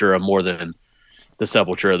Sepultura more than the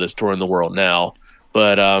Sepultura that's touring the world now.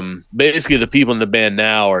 But basically the people in the band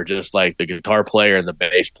now are just like the guitar player and the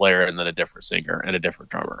bass player and then a different singer and a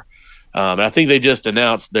different drummer. And I think they just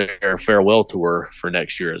announced their farewell tour for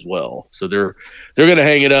next year as well. So they're going to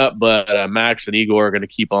hang it up, but Max and Igor are going to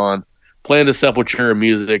keep on playing the Sepultura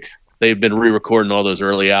music. They've been re-recording all those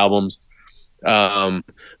early albums. But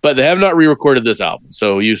they have not re-recorded this album.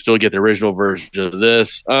 So you still get the original version of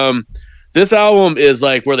this. This album is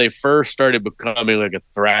like where they first started becoming like a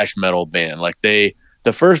thrash metal band. Like the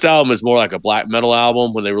first album is more like a black metal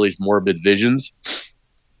album when they released Morbid Visions.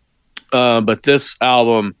 But this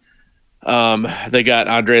album, they got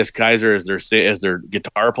Andreas Kaiser as their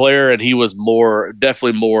guitar player, and he was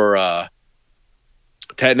definitely more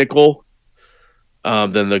technical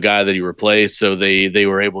than the guy that he replaced. So they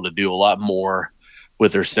were able to do a lot more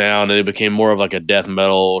with their sound, and it became more of like a death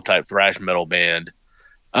metal type thrash metal band.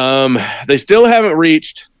 They still haven't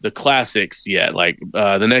reached the classics yet. Like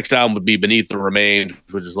the next album would be Beneath the Remains,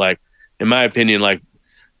 which is like, in my opinion, like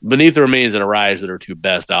Beneath the Remains and Arise are their two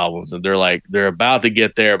best albums, and they're about to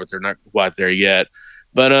get there, but they're not quite there yet.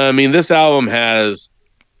 But I mean, this album has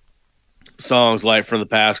songs like From the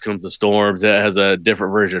Past Comes the Storms. It has a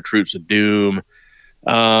different version of Troops of Doom.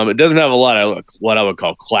 It doesn't have a lot of what I would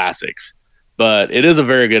call classics, but it is a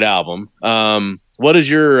very good album. What is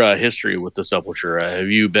your history with the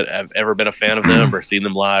Sepultura? Have ever been a fan of them or seen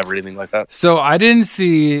them live or anything like that? So I didn't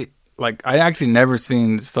see, like, I actually never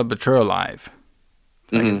seen Sepultura live.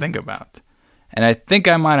 I can think about. And I think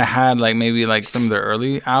I might have had like maybe like some of their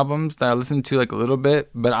early albums that I listened to like a little bit,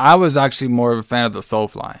 but I was actually more of a fan of the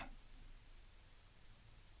Soulfly.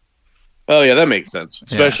 Oh yeah, that makes sense.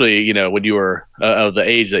 Especially, when you were of the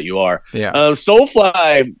age that you are. Yeah.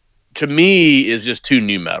 Soulfly to me is just too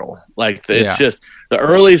new metal. Like it's just the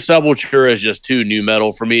early Sepultura is just too new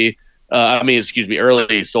metal for me. Early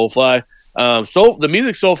Soulfly. The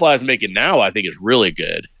music Soulfly is making now, I think, is really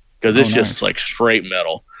good because it's just like straight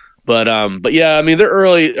metal. But yeah, I mean, their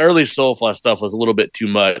early Soulfly stuff was a little bit too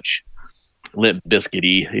much Limp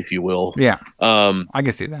Bizkit-y, if you will. Yeah. I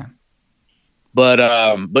can see that. But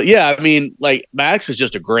yeah, I mean, like Max is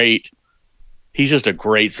just he's just a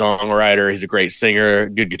great songwriter. He's a great singer,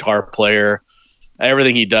 good guitar player.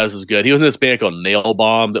 Everything he does is good. He was in this band called Nail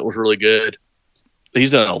Bomb that was really good.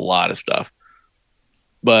 He's done a lot of stuff.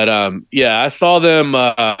 But yeah, I saw them.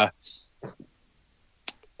 Where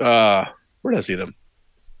did I see them?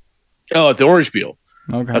 Oh, at the Orange Peel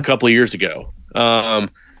a couple of years ago.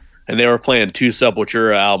 And they were playing two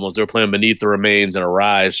Sepultura albums. They were playing Beneath the Remains and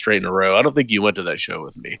Arise straight in a row. I don't think you went to that show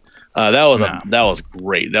with me. That was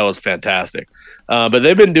great. That was fantastic. But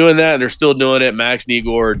they've been doing that, and they're still doing it. Max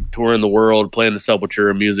Negord touring the world, playing the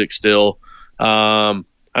Sepultura music still. I'm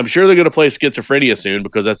sure they're going to play Schizophrenia soon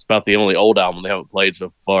because that's about the only old album they haven't played so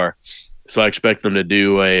far. So I expect them to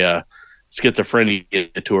do a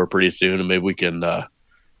Schizophrenia tour pretty soon, and maybe we can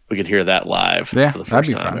hear that live for the first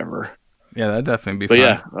time ever. Yeah, that'd definitely be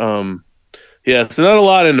fun. Yeah, so not a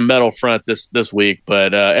lot in the metal front this week,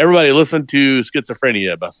 but everybody listen to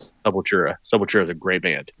Schizophrenia by Sepultura. Sepultura is a great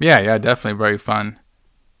band. Yeah, definitely very fun.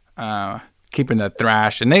 Keeping the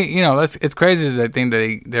thrash, and they, it's crazy that they think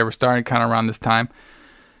they were starting kind of around this time,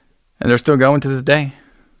 and they're still going to this day.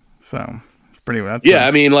 So it's pretty.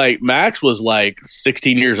 I mean, like Max was like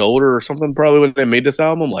 16 years older or something probably when they made this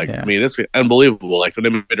album. Like, I mean, it's unbelievable. Like when they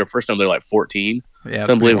made their first time, they're like 14. Yeah, it's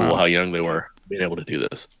unbelievable how young they were being able to do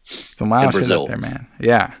this. Some wild shit up there, man.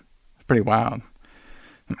 Yeah, it's pretty wild.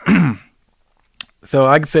 So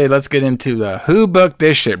I'd say let's get into the who booked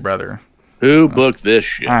this shit, brother. Who booked this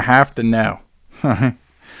shit? I have to know.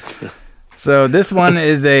 So this one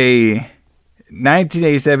is a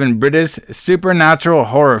 1987 British supernatural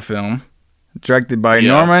horror film directed by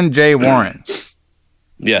Norman J. Warren.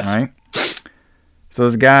 Yes. All right. So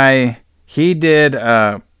this guy, he did...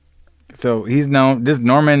 So he's known, this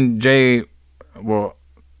Norman J. Well,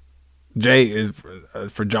 J is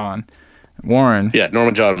for John Warren. Yeah,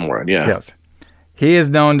 Norman John Warren. Yeah. Yes. He is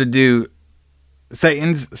known to do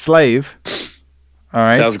Satan's Slave. All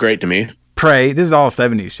right. Sounds great to me. Prey. This is all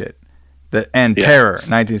 70s shit. Terror,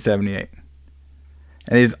 1978.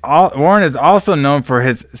 And Warren is also known for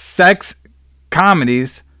his sex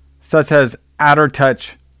comedies such as Outer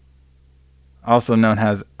Touch, also known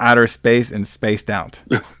as Outer Space and Spaced Out.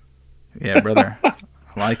 Yeah, brother. I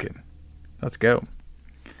like it. Let's go.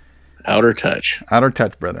 Outer Touch. Outer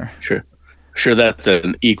Touch, brother. Sure that's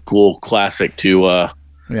an equal classic to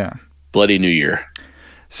Bloody New Year.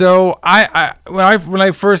 So when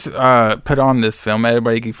I first put on this film,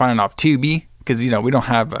 everybody can find it off Tubi because we don't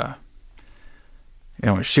have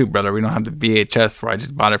shoot, brother. We don't have the VHS where I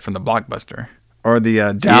just bought it from the Blockbuster or the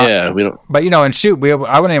we don't. But in shoot,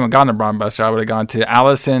 I wouldn't even gone to Blockbuster. I would have gone to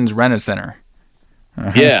Allison's Rent-A-Center.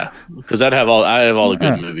 Yeah, because I have all the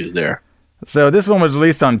good movies there. So this one was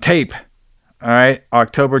released on tape. All right,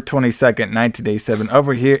 October 22nd, 1987,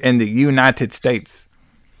 over here in the United States.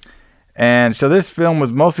 And so this film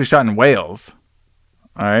was mostly shot in Wales.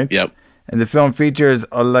 All right. Yep. And the film features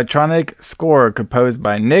electronic score composed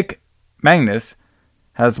by Nick Magnus,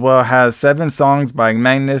 as well as 7 songs by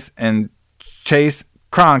Magnus and Chase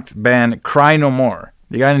Cronk's band Cry No More.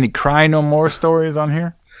 You got any Cry No More stories on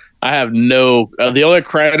here? I have no. The only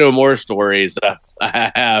Cry No More stories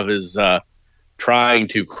I have is trying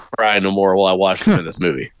to cry no more while I watched them in this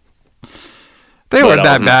movie. They weren't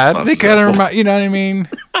that bad. They kind of remind, you know what I mean?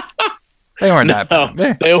 They weren't that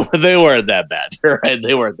bad. They weren't that bad. You're right.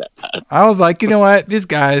 They weren't that bad. I was like, you know what? These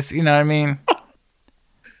guys, you know what I mean?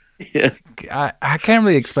 Yeah. I can't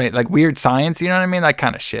really explain, like weird science, you know what I mean? That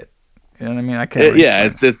kind of shit. You know what I mean? I can't.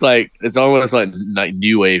 Really it's almost like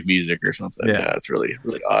new wave music or something. Yeah, it's really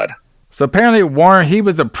really odd. So apparently Warren, he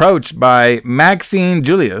was approached by Maxine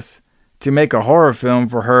Julius to make a horror film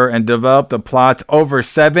for her and developed the plot over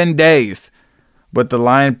 7 days with the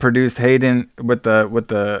line produced with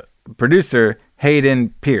the producer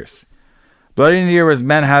Hayden Pierce. Bloody New Year was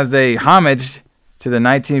meant as a homage to the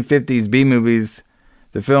 1950s B-movies,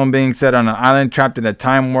 the film being set on an island trapped in a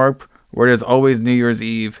time warp where there's always New Year's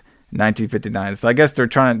Eve, 1959. So I guess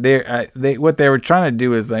what they were trying to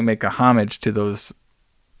do is like make a homage to those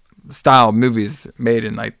style movies made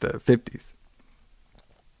in like the 50s.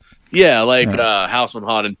 Yeah, like House on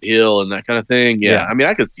Haunted Hill and that kind of thing. Yeah, I mean,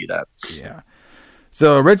 I could see that. Yeah.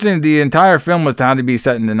 So originally, the entire film was to be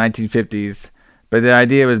set in the 1950s, but the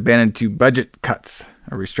idea was banned into budget cuts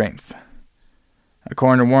or restraints.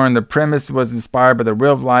 According to Warren, the premise was inspired by the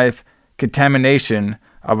real-life contamination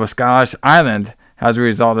of a Scottish island as a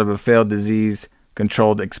result of a failed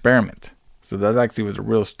disease-controlled experiment. So that actually was a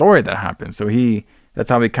real story that happened. So that's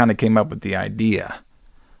how he kind of came up with the idea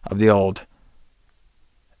of the old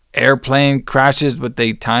airplane crashes with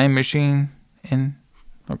a time machine in.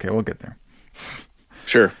 Okay, we'll get there.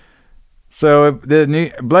 Sure. So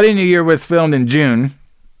Bloody New Year was filmed in June,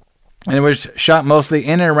 and it was shot mostly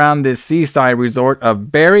in and around the seaside resort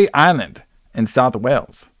of Barry Island in South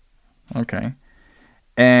Wales. Okay.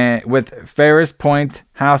 And with Ferris Point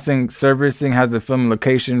Housing servicing has the film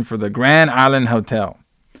location for the Grand Island Hotel.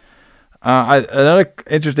 Another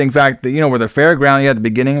interesting fact that, where the fairground, at the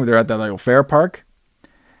beginning, where they're at that little fair park,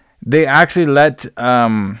 they actually let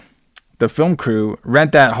the film crew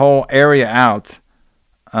rent that whole area out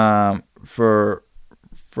for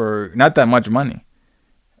not that much money.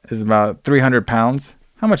 It's about 300 pounds.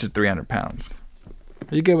 How much is 300 pounds?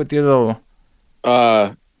 Are you good with your little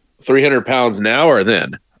 300 pounds now or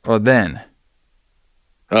then? Or then.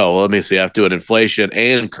 Oh, well, let me see. I have to do an inflation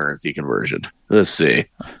and currency conversion. Let's see.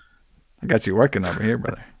 I got you working over here,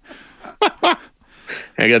 brother. I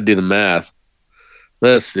got to do the math.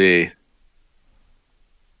 Let's see.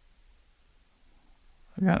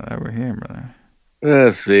 I got it over here, brother.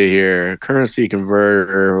 Let's see here. Currency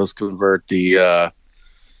converter. Let's convert the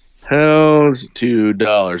pounds to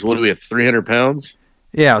dollars. What do we have? 300 pounds?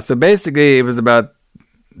 Yeah. So basically, it was about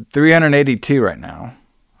 382 right now.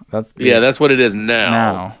 That's what it is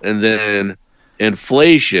now. And then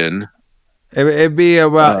inflation. It'd be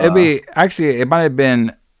about. Actually, it might have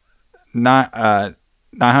been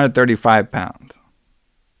 935 pounds.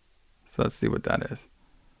 So let's see what that is.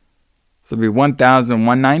 So it'd be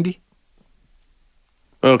 1,190.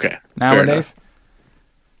 Okay. Nowadays.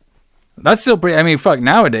 That's still pretty. I mean, fuck.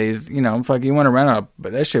 Nowadays, you want to rent up,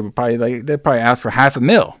 but that shit would probably they'd probably ask for $500,000. You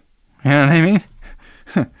know what I mean?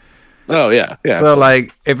 Oh yeah. So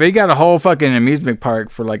like, if they got a whole fucking amusement park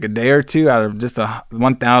for like a day or two out of just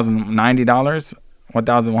 $1,090,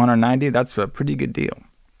 $1,190, that's a pretty good deal.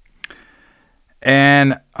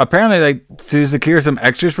 And apparently, like, to secure some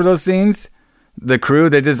extras for those scenes, the crew,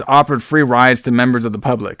 they just offered free rides to members of the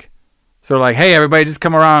public. So like, hey, everybody, just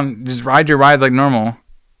come around, just ride your rides like normal,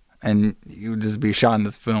 and you would just be shot in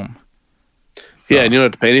this film. So, yeah, and you don't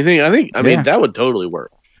have to pay anything. I mean, that would totally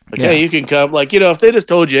work. Like, hey, you can come. Like, if they just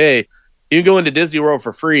told you, hey, you can go into Disney World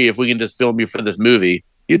for free if we can just film you for this movie,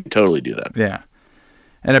 you'd totally do that. Yeah.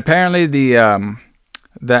 And apparently the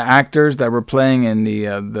actors that were playing in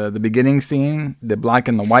the beginning scene, the black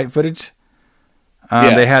and the white footage,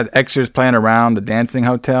 they had extras playing around the dancing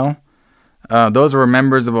hotel. Those were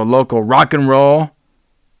members of a local rock and roll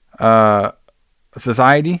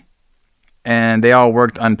society, and they all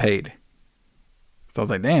worked unpaid. So I was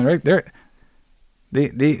like, damn,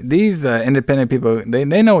 these independent people,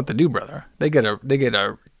 they know what to do, brother. They get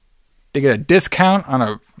a discount on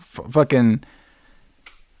a fucking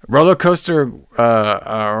roller coaster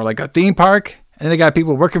or like a theme park, and they got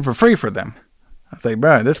people working for free for them. I was like,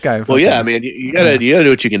 bro, this guy. Well, yeah, I mean, you gotta do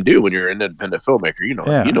what you can do when you're an independent filmmaker. You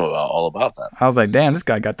know all about that. I was like, damn, this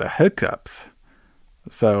guy got the hookups.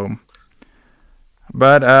 So,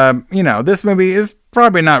 but this movie is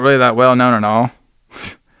probably not really that well known at all.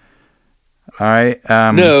 All right.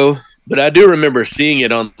 No, but I do remember seeing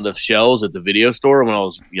it on the shelves at the video store when I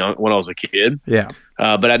was young, when I was a kid. Yeah.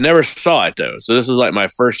 But I never saw it though, so this is like my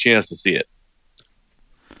first chance to see it.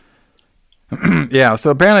 Yeah.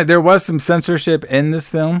 So apparently there was some censorship in this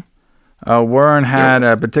film. Warren had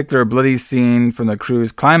a particular bloody scene from the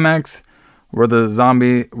crew's climax, where the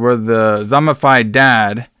zombified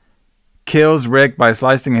dad kills Rick by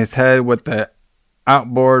slicing his head with the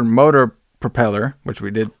outboard motor propeller, which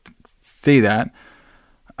we did see that.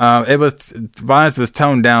 Violence was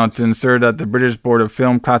toned down to ensure that the British Board of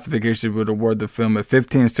Film Classification would award the film a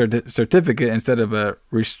 15 certificate instead of a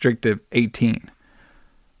restrictive 18.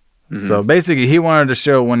 Mm-hmm. So basically, he wanted to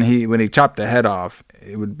show when he chopped the head off,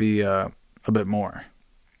 it would be a bit more.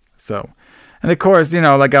 So, and of course,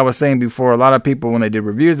 like I was saying before, a lot of people, when they did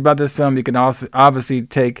reviews about this film, you can also obviously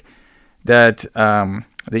take that the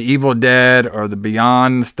Evil Dead or the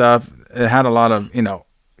Beyond stuff. It had a lot of,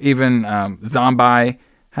 even Zombie,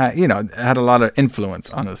 had a lot of influence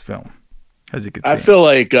on this film, as you can see. I feel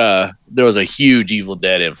like there was a huge Evil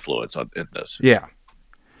Dead influence in this. Yeah.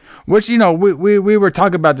 Which, we were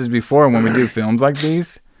talking about this before when we do films like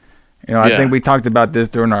these. I think we talked about this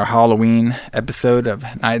during our Halloween episode of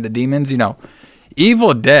Night of the Demons.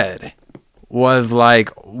 Evil Dead was like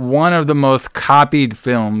one of the most copied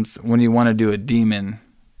films when you want to do a demon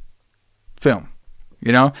film.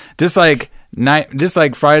 Just like Friday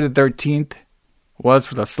the 13th was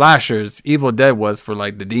for the slashers, Evil Dead was for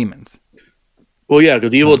like the demons. Well, yeah,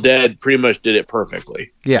 because Evil Dead pretty much did it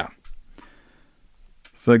perfectly. Yeah.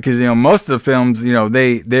 So, because most of the films,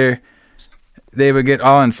 they would get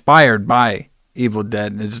all inspired by Evil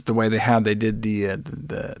Dead, and just the way they did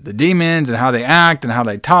the demons and how they act and how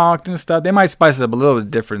they talked and stuff. They might spice it up a little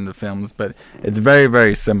bit different in the films, but it's very,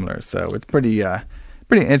 very similar. So it's pretty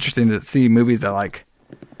interesting to see movies that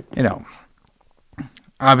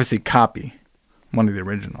obviously copy one of the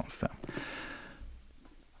originals. So.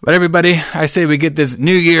 But everybody, I say we get this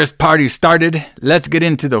New Year's party started. Let's get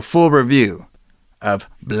into the full review of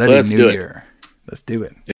Bloody New Year. Let's do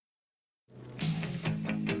it.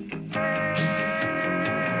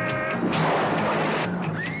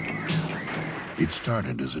 It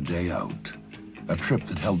started as a day out, a trip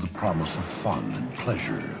that held the promise of fun and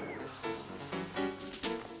pleasure.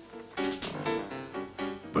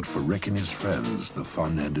 But for Rick and his friends, the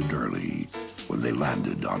fun ended early when they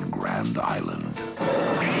landed on Grand Island.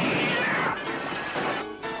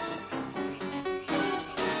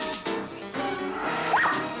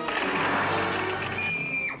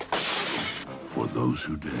 For those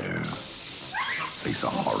who dare face a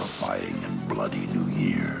horrifying and bloody new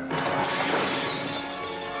year.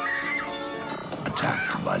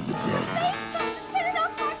 Attacked by the dead.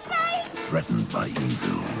 Threatened by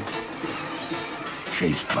evil.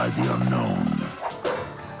 Chased by the unknown.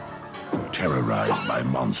 Terrorized by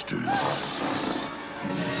monsters.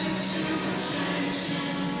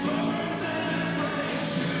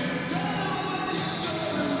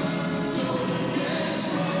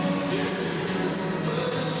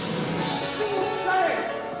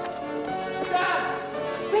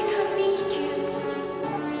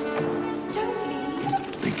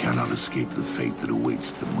 Cannot escape the fate that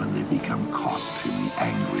awaits them when they become caught in the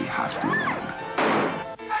angry half-world.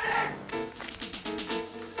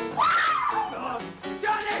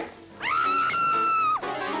 Johnny!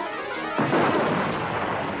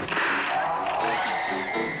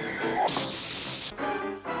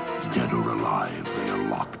 Dead or alive, they are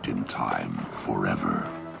locked in time forever.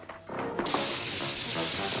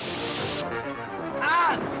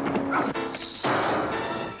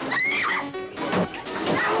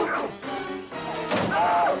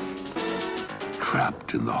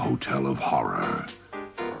 Trapped in the Hotel of Horror.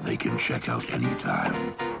 They can check out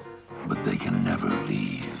anytime, but they can never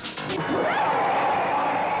leave.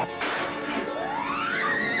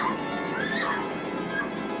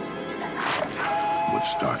 What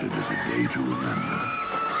started as a day to remember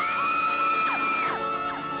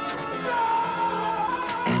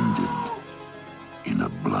ended in a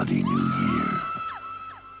bloody new year.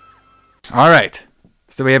 All right,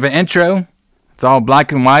 so we have an intro. It's all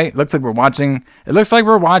black and white. It looks like we're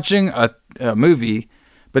watching a movie,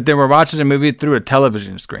 but then we're watching a movie through a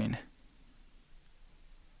television screen.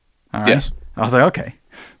 All right. Yes. I was like, okay.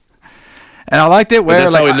 And I liked it where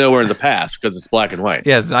that's how we know we're in the past, because it's black and white.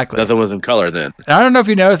 Yeah, exactly. Nothing was in color then. And I don't know if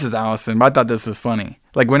you noticed this, Allison, but I thought this was funny.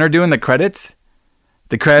 Like when they're doing the credits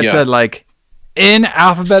said like in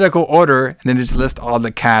alphabetical order, and then just list all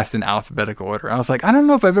the cast in alphabetical order. I was like, I don't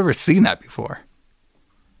know if I've ever seen that before.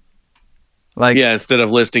 Like, yeah, instead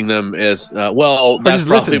of listing them as that's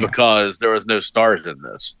probably because there was no stars in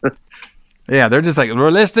this. Yeah, they're just like,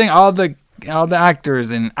 we're listing all the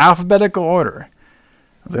actors in alphabetical order.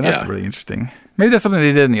 I was like, that's really interesting. Maybe that's something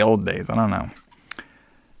they did in the old days. I don't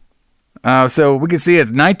know. So we can see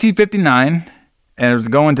it's 1959, and it was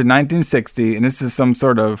going to 1960, and this is some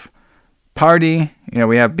sort of party.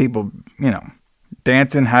 We have people,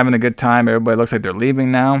 dancing, having a good time. Everybody looks like they're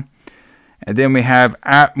leaving now. And then we have,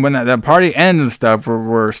 when the party ends and stuff,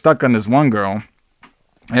 we're stuck on this one girl.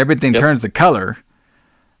 Everything turns to color.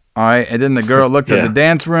 All right. And then the girl looks at the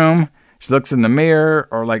dance room. She looks in the mirror,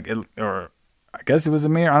 or I guess it was a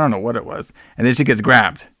mirror. I don't know what it was. And then she gets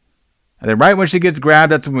grabbed. And then right when she gets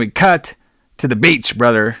grabbed, that's when we cut to the beach,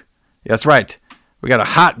 brother. That's right. We got a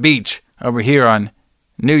hot beach over here on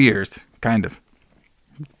New Year's, kind of.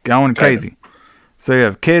 It's going crazy. So you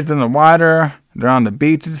have kids in the water. They're on the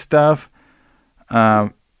beach and stuff.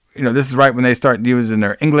 This is right when they start using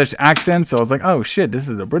their English accent. So I was like, oh, shit, this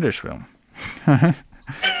is a British film.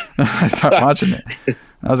 I started watching it.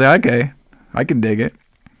 I was like, okay, I can dig it.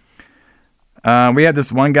 We had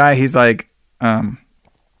this one guy. He's like,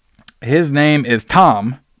 his name is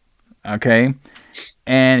Tom. Okay.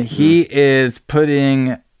 And he is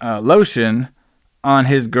putting lotion on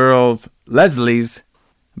his girl's Leslie's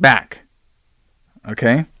back.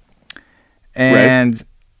 Okay. And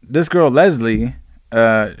this girl, Leslie,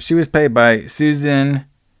 she was played by Susan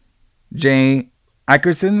J.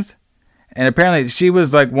 Ackersons. And apparently she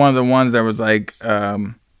was like one of the ones that was like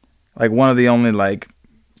one of the only like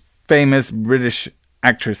famous British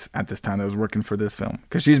actress at this time that was working for this film.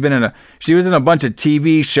 Because she was in a bunch of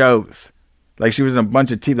TV shows. Like she was in a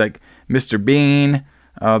bunch of TV, like Mr. Bean,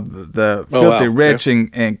 the Filthy Rich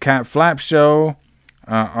and Cat Flap Show.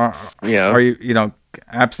 Are you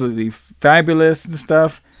absolutely fabulous and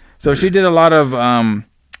stuff. So she did a lot of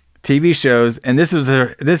TV shows, and this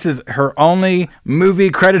is her only movie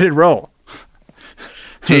credited role.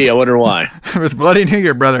 Gee, I wonder why. It was Bloody New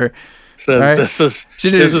Year, brother. So right? This is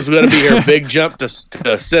going to be her big jump to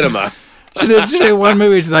cinema. She did one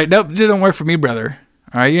movie. She's like, nope, it didn't work for me, brother.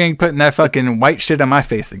 All right, you ain't putting that fucking white shit on my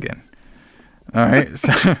face again. All right,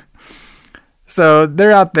 so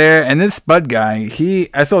they're out there, and this Spud guy,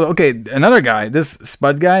 another guy, this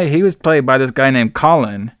Spud guy, he was played by this guy named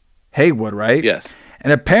Colin Haywood, right? Yes.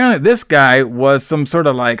 And apparently this guy was some sort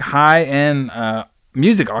of like high-end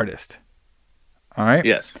music artist. All right?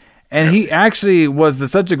 Yes. And he actually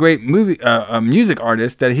was such a great music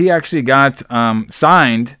artist that he actually got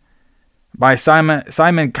signed by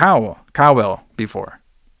Simon Cowell before.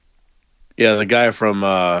 Yeah, the guy from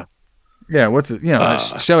what's it?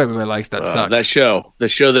 That show everybody likes that sucks. The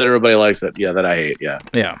show that everybody likes that I hate.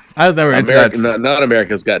 Yeah. I was never into that. Not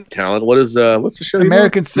America's Got Talent. What's the show?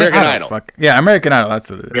 American Idol. Fuck. Yeah, American Idol. That's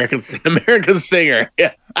what it is. American Singer.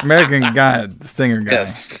 Yeah. American singer guy.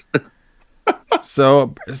 Yes.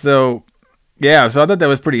 So I thought that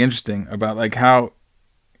was pretty interesting about like how,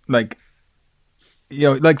 like,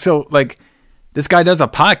 this guy does a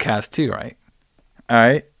podcast too, right? All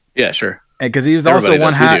right. Yeah, sure. Because he was also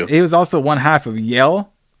one half. He was also one half of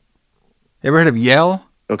Yale. You ever heard of Yale?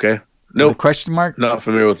 Okay. No nope. Question mark. Not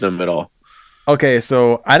familiar with them at all. Okay,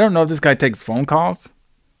 so I don't know if this guy takes phone calls,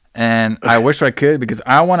 and I wish I could because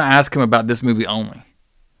I want to ask him about this movie only.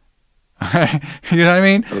 You know what I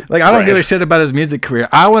mean? Like I don't give a shit about his music career.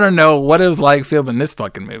 I want to know what it was like filming this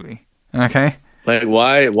fucking movie. Okay. Like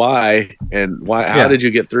why, and why? How did you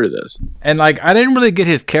get through this? And like, I didn't really get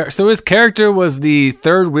his character. So his character was the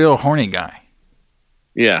third wheel horny guy.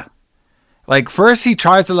 Yeah. Like first he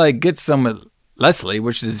tries to like get some with Leslie,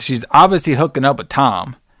 which is she's obviously hooking up with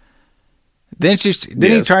Tom. Then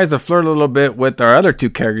he tries to flirt a little bit with our other two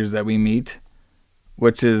characters that we meet,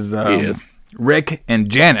 which is Rick and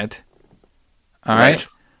Janet. All right.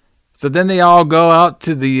 So then they all go out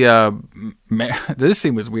to the. This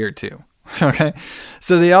scene was weird too. Okay,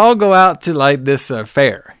 so they all go out to like this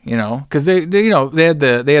fair, because they had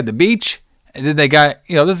the beach, and then they got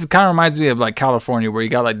this kind of reminds me of like California where you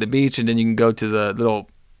got like the beach, and then you can go to the little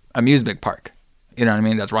amusement park, you know what I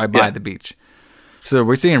mean? That's right by the beach. So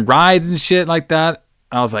we're seeing rides and shit like that.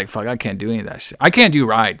 I was like, fuck, I can't do any of that shit. I can't do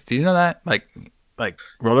rides. Do you know that? Like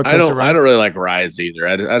roller coaster rides? I don't really like rides either.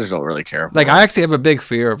 I just don't really care for I actually have a big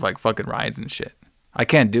fear of like fucking rides and shit. I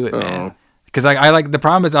can't do it, man. Because I like the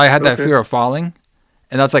problem is I had that fear of falling,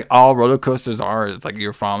 and that's like all roller coasters are. It's like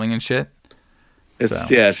you're falling and shit. It's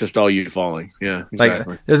just all you falling. Yeah,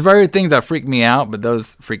 exactly. Like there's very things that freak me out, but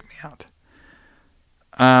those freak me out.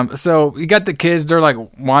 So you got the kids; they're like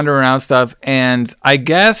wandering around stuff, and I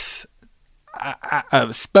guess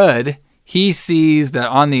Spud he sees that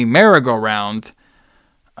on the merry-go-round,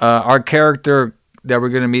 our character that we're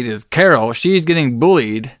going to meet is Carol. She's getting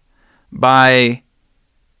bullied by.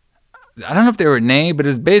 I don't know if they were named, but it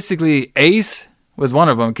was basically Ace was one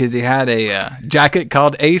of them because he had a jacket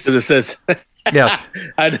called Ace. Because it says, yes.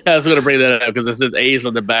 I was going to bring that up because it says Ace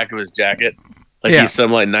on the back of his jacket. Like he's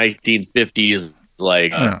some like 1950s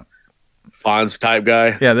like Fonz type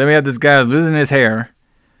guy. Yeah, then we had this guy who's losing his hair.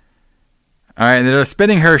 All right, and they're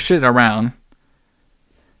spinning her shit around.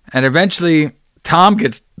 And eventually Tom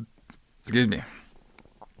gets,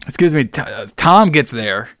 Tom gets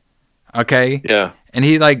there. Okay. Yeah. And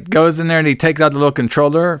he like goes in there and he takes out the little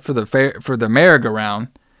controller for the merry-go-round.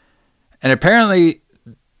 And apparently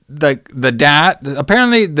the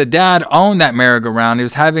dad owned that merry-go-round. He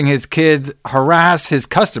was having his kids harass his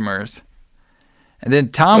customers. And then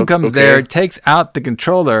Tom comes there, takes out the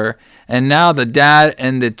controller, and now the dad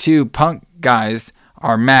and the two punk guys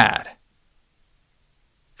are mad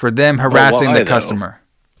for them harassing the customer.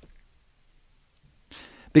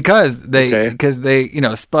 Because they,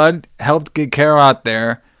 Spud helped get Carol out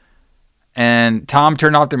there, and Tom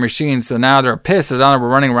turned off the machine, so now they're pissed. So now we're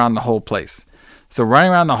running around the whole place. So running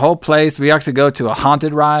around the whole place, we actually go to a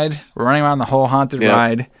haunted ride. We're running around the whole haunted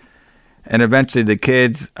ride, and eventually the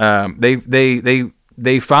kids, they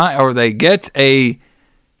find, or they get a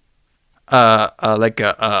not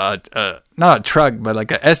a truck, but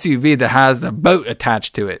like a SUV that has a boat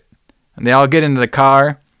attached to it, and they all get into the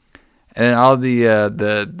car. And all the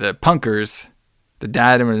punkers, the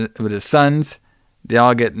dad with his sons, they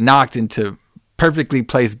all get knocked into perfectly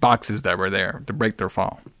placed boxes that were there to break their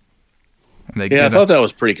fall. And I thought that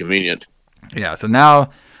was pretty convenient. Yeah, so now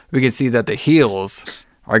we can see that the heels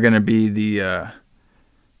are going to be the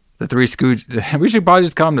Three Stooges. We should probably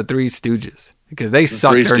just call them the Three Stooges because they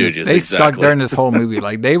sucked during this whole movie.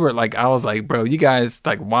 Like they were like, I was like, bro, you guys,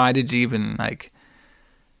 like, why did you even like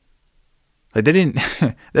they didn't,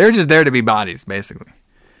 they were just there to be bodies, basically.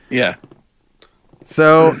 Yeah.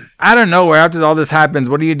 So, out of nowhere, after all this happens,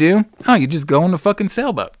 what do? Oh, you just go on the fucking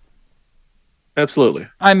sailboat. Absolutely.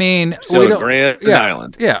 I mean, sail to Grand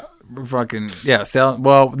Island. Yeah. Sail.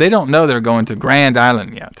 Well, they don't know they're going to Grand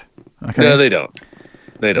Island yet. Okay? No, they don't.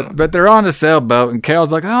 They don't. But they're on a sailboat, and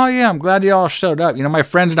Carol's like, oh, yeah, I'm glad you all showed up. You know, my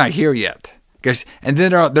friend's not here yet. And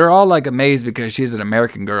then they're all like amazed because she's an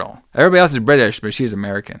American girl. Everybody else is British, but she's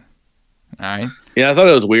American. All right. Yeah, I thought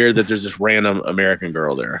it was weird that there's this random American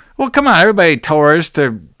girl there. Well, come on, everybody tours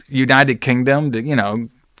to United Kingdom to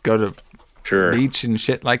go to beach and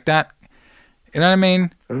shit like that. You know what I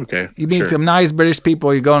mean? Okay. You meet some nice British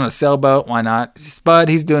people. You go on a sailboat. Why not? Spud,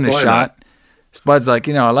 he's doing a shot. Not? Spud's like,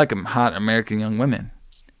 I like them hot American young women.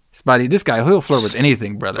 Spuddy, this guy, he'll flirt with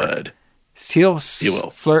anything, brother. He will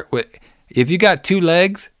flirt with. If you got two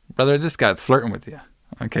legs, brother, this guy's flirting with you.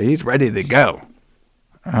 Okay, he's ready to go.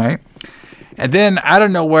 All right. And then out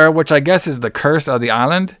of nowhere, which I guess is the curse of the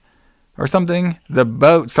island or something, the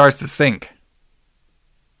boat starts to sink.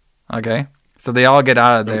 Okay. So they all get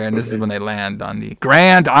out of there, and this is when they land on the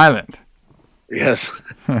Grand Island. Yes.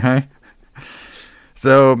 Okay.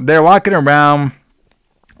 So they're walking around.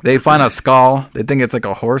 They find a skull. They think it's like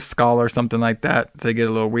a horse skull or something like that. So they get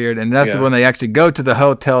a little weird. And that's when they actually go to the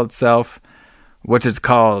hotel itself, which is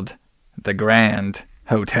called the Grand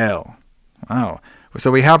Hotel. Wow. So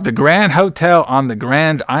we have the Grand Hotel on the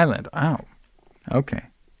Grand Island. Oh, okay.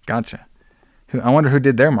 Gotcha. I wonder who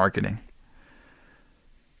did their marketing.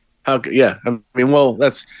 Okay, yeah. I mean, well,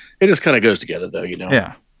 it just kind of goes together, though,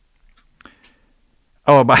 Yeah.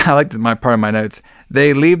 Oh, but I like my part of my notes.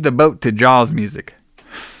 They leave the boat to Jaws music.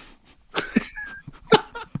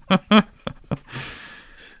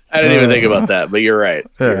 I didn't even think about that, but you're right.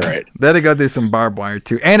 You're right. Then they go through some barbed wire,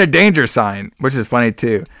 too. And a danger sign, which is funny,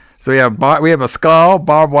 too. So we have a skull,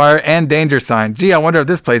 barbed wire, and danger sign. Gee, I wonder if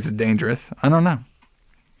this place is dangerous. I don't know.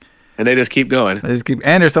 And they just keep going.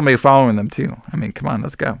 And there's somebody following them too. I mean, come on,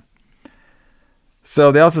 let's go.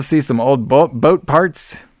 So they also see some old boat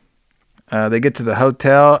parts. They get to the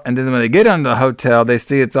hotel, and then when they get into the hotel, they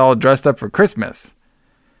see it's all dressed up for Christmas.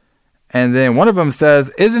 And then one of them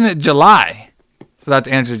says, "Isn't it July?" So that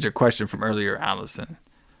answers your question from earlier, Allison,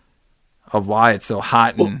 of why it's so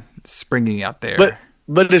hot and springy out there.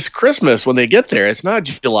 But it's Christmas when they get there. It's not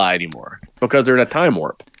July anymore because they're in a time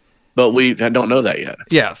warp. But we don't know that yet.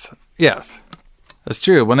 Yes. That's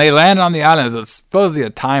true. When they land on the island, it's supposedly a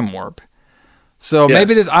time warp. So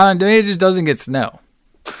maybe this island just doesn't get snow.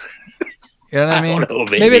 You know what I mean? Don't know,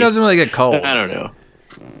 maybe it doesn't really get cold. I don't know.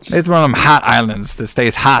 It's one of them hot islands that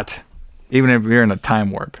stays hot, even if you're in a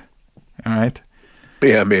time warp. All right?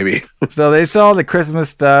 Yeah, maybe. So they saw the Christmas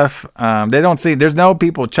stuff. There's no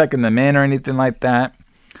people checking them in or anything like that.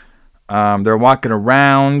 They're walking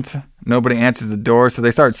around. Nobody answers the door. So they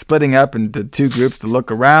start splitting up into two groups to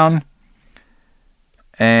look around.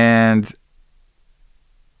 And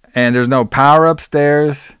there's no power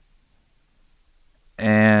upstairs.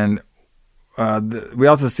 And we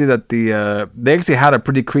also see that they actually had a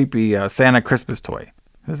pretty creepy Santa Christmas toy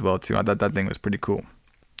as well, too. I thought that thing was pretty cool.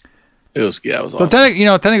 It was awesome. So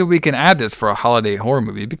technically we can add this for a holiday horror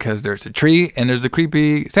movie because there's a tree and there's a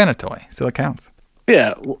creepy Santa toy, so it counts.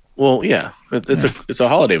 Yeah, well, yeah, it's a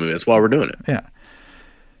holiday movie. That's why we're doing it. Yeah.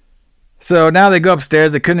 So now they go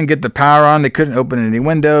upstairs. They couldn't get the power on. They couldn't open any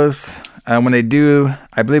windows. When they do,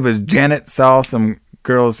 I believe it was Janet saw some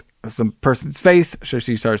person's face. So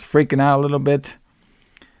she starts freaking out a little bit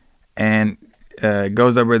and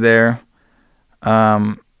goes over there.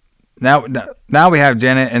 Now we have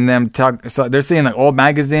Janet and them talk. So they're seeing like old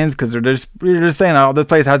magazines because they're just saying, oh, this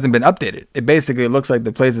place hasn't been updated. It basically looks like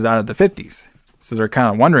the place is out of the 50s. So they're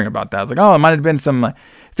kind of wondering about that. It's like, oh, it might have been some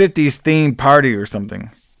 50s themed party or something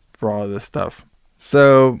for all of this stuff.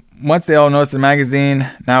 So once they all notice the magazine,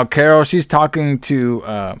 now Carol, she's talking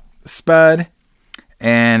to Spud,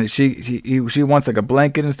 and she wants like a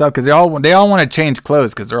blanket and stuff because they all want to change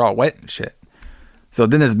clothes because they're all wet and shit. So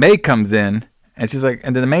then this maid comes in, and she's like,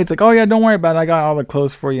 and then the maid's like, oh yeah, don't worry about it. I got all the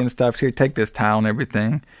clothes for you and stuff. Here, take this towel and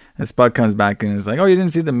everything. And Spud comes back and is like, oh, you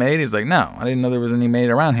didn't see the maid? He's like, no, I didn't know there was any maid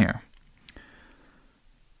around here.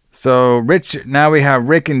 So now we have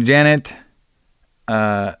Rick and Janet.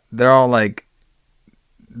 They're all like,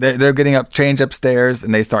 they're getting changed upstairs,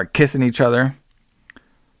 and they start kissing each other.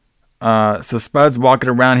 So Spud's walking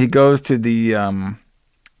around. He goes to the,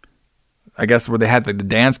 I guess where they had the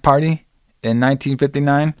dance party in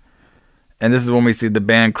 1959. And this is when we see the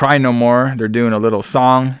band Cry No More. They're doing a little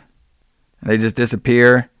song. And they just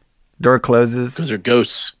disappear. Door closes. Because they're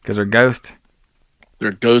ghosts. They're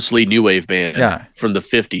a ghostly new wave band. Yeah. From the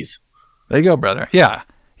 50s. There you go, brother. Yeah.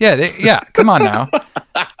 Yeah. Come on now.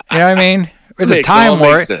 You know what I mean? It's a time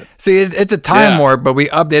warp. See, it's a time warp, but we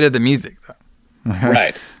updated the music, though.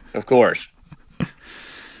 Right. Of course. I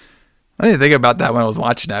didn't think about that when I was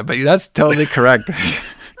watching that, but that's totally correct.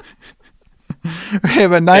 We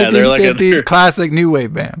have a 1950s classic new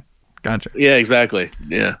wave band. Gotcha. Yeah, exactly.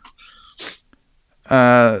 Yeah.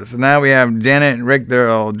 So now we have Janet and Rick. They're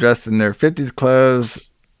all dressed in their 50s clothes.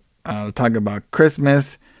 Talking about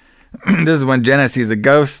Christmas. This is when Janet sees a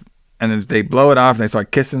ghost, and they blow it off, and they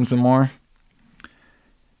start kissing some more.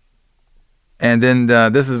 And then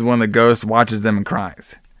this is when the ghost watches them and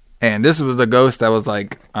cries. And this was the ghost that was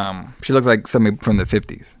like, she looks like somebody from the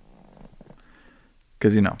 50s.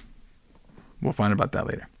 Because, we'll find about that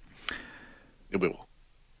later. We will.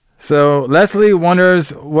 So Leslie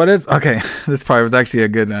wonders what is... Okay, this part was actually a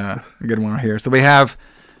good one here. So we have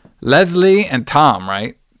Leslie and Tom,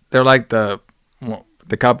 right? They're like the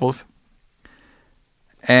couples.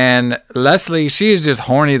 And Leslie, she is just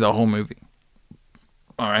horny the whole movie.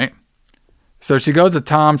 All right? So she goes to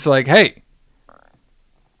Tom. She's like, hey,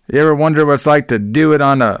 you ever wonder what it's like to do it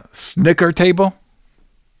on a snooker table?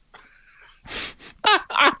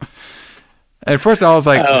 At first I was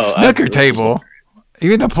like, snooker table? You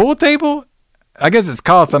mean the pool table? I guess it's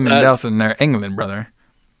called something else in there, England, brother.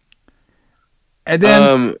 And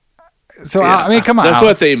then, I mean, come on. That's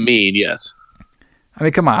what they mean, yes. I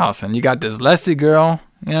mean, come on, Allison. You got this Leslie girl,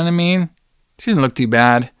 you know what I mean? She didn't look too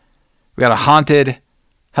bad. We got a haunted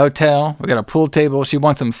hotel. We got a pool table. She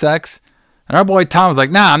wants some sex. And our boy Tom was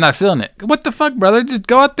like, nah, I'm not feeling it. What the fuck, brother? Just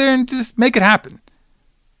go out there and just make it happen.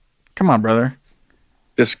 Come on, brother.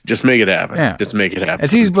 Just make it happen. Yeah. Just make it happen.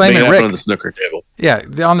 And she's blaming Rick. On the snooker table. Yeah,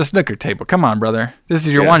 on the snooker table. Come on, brother. This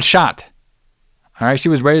is your one shot. All right, she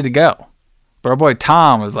was ready to go. But our boy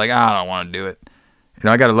Tom was like, I don't want to do it.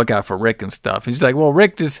 I got to look out for Rick and stuff. And she's like, well,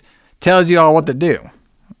 Rick just tells you all what to do.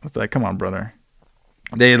 It's like, come on, brother.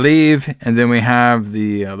 They leave, and then we have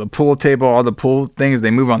the pool table, all the pool things.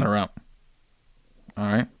 They move on their own. All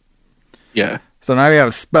right? Yeah. So now we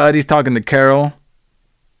have Spud. He's talking to Carol.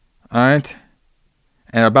 All right?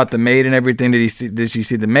 And about the maid and everything. Did she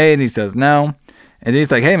see the maid? And he says no. And then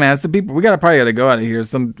he's like, hey, man, it's the people. We probably got to go out of here.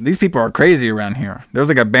 These people are crazy around here. There was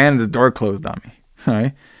like a band, this door closed on me. All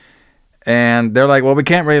right? And they're like, well, we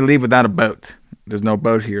can't really leave without a boat. There's no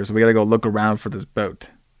boat here, so we got to go look around for this boat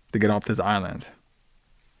to get off this island.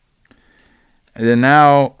 And then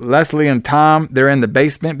now Leslie and Tom, they're in the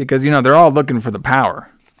basement because, they're all looking for the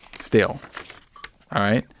power still. All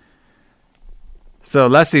right? So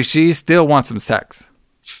Leslie, she still wants some sex.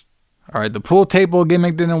 All right, the pool table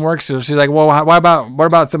gimmick didn't work, so she's like, well, what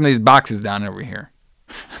about some of these boxes down over here?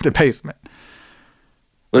 The basement.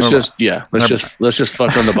 Let's just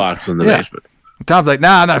fuck on the box in the basement. Tom's like,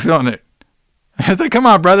 nah, I'm not feeling it. I was like, come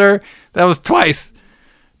on, brother. That was twice.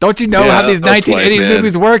 Don't you know how these 1980s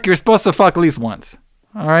movies work? You're supposed to fuck at least once.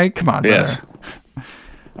 All right? Come on, brother. Yes.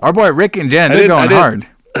 Our boy Rick and Janet, they're going hard.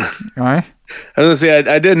 All right? I was going to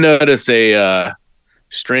say, I did notice a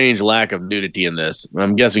strange lack of nudity in this.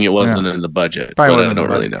 I'm guessing it wasn't in the budget. Probably wasn't I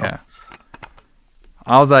don't really know. Yeah.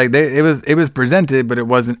 I was like, it was presented, but it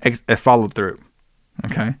wasn't a follow through.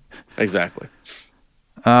 Okay. Exactly.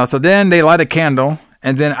 So then they light a candle,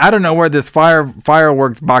 and then I don't know where this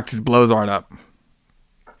fireworks box just blows right up.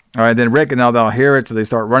 All right, then Rick and they'll hear it, so they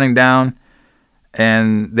start running down,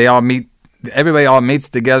 and they all meet. Everybody all meets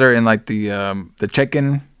together in like the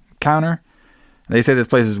check-in counter. They say this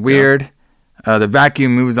place is weird. Yeah. The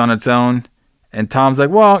vacuum moves on its own, and Tom's like,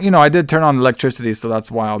 "Well, I did turn on electricity, so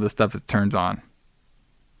that's why all this stuff turns on."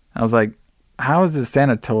 I was like, "How is the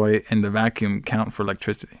Santa toy and the vacuum count for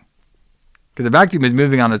electricity?" Because the vacuum is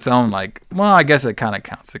moving on its own. Like, well, I guess it kind of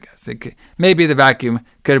counts. I guess maybe the vacuum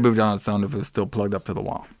could have moved on its own if it was still plugged up to the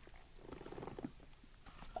wall.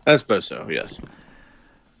 I suppose so. Yes.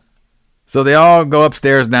 So they all go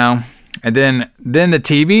upstairs now, and then the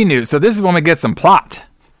TV news. So this is when we get some plot.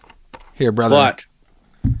 Here, brother. Plot.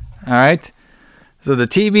 All right. So the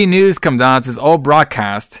TV news comes on. It's this old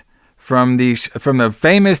broadcast from the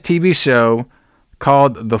famous TV show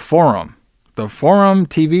called The Forum. The Forum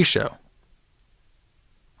TV show.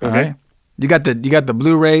 All right. You got the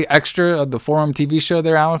Blu-ray extra of the Forum TV show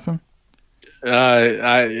there, Allison?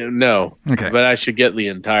 No. Okay. But I should get the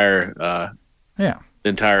entire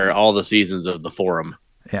all the seasons of The Forum.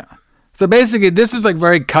 Yeah. So basically, this is like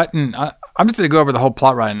very cut and I'm just gonna go over the whole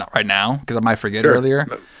plot right now because I might forget earlier.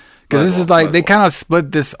 Because this is like they kind of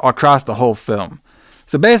split this across the whole film.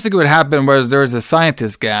 So basically, what happened was there was a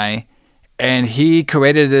scientist guy, and he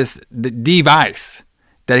created this device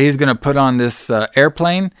that he's going to put on this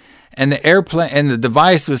airplane, and the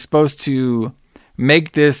device was supposed to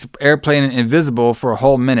make this airplane invisible for a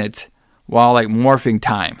whole minute while like morphing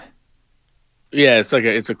time. Yeah,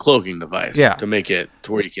 it's a cloaking device. Yeah. To make it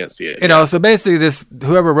to where you can't see it. So basically,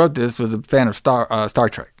 whoever wrote this was a fan of Star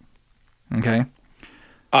Trek. Okay.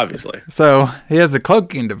 Obviously. So he has a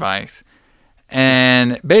cloaking device,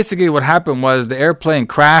 and basically what happened was the airplane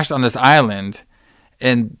crashed on this island.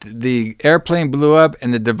 And the airplane blew up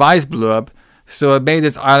and the device blew up. So it made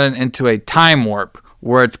this island into a time warp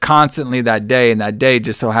where it's constantly that day. And that day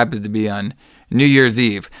just so happens to be on New Year's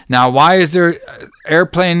Eve. Now, why is there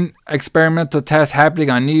airplane experimental tests happening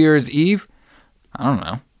on New Year's Eve? I don't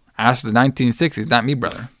know. Ask the 1960s, not me,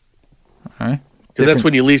 brother. All right. Because that's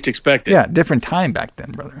when you least expect it. Yeah, different time back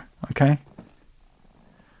then, brother. Okay.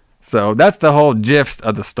 So that's the whole gist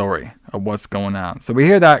of the story of what's going on. So we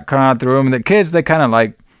hear that coming out the room, and the kids, they kind of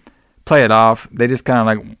like play it off. They just kind of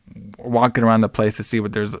like walking around the place to see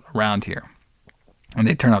what there's around here. And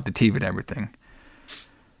they turn off the TV and everything.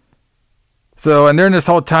 So, and during this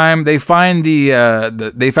whole time, they find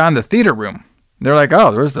they found the theater room. They're like,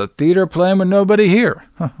 oh, there's the theater playing with nobody here.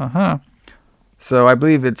 So I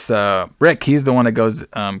believe it's Rick. He's the one that goes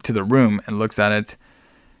to the room and looks at it.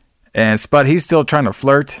 And Spud, he's still trying to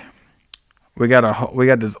flirt. We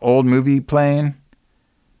got this old movie playing.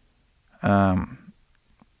 Yeah,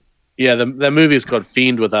 that movie is called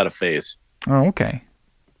Fiend Without a Face. Oh, okay.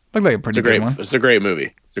 Looked like a pretty good one. It's a great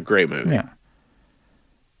movie. Yeah.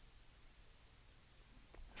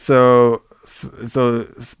 So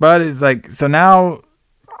Spud is like, so now,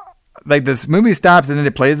 like this movie stops and then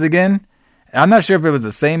it plays again. I'm not sure if it was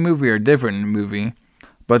the same movie or a different movie,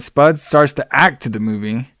 but Spud starts to act to the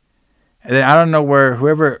movie. And then I don't know where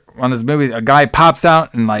whoever on this movie, a guy pops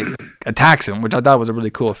out and like attacks him, which I thought was a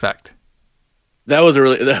really cool effect. That was a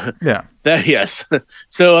really yes.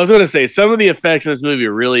 So I was going to say some of the effects in this movie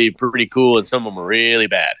are really pretty cool, and some of them are really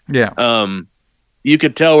bad. Yeah. You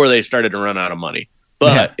could tell where they started to run out of money.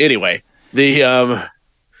 But anyway, it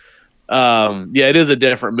is a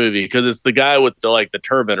different movie because it's the guy with the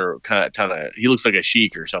turban or kind of he looks like a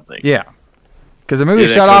sheik or something. Yeah. Because the movie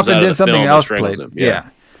shut off and then something else played. Yeah.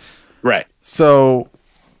 Right. So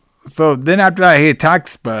then after that, he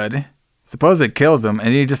attacks Spud, supposedly kills him, and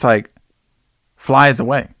he just like flies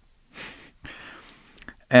away.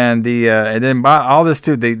 And and then by all this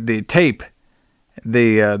too, the tape,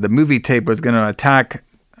 the movie tape was going to attack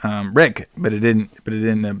Rick, but it didn't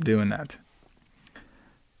end up doing that.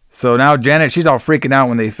 So now Janet, she's all freaking out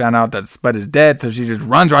when they found out that Spud is dead, so she just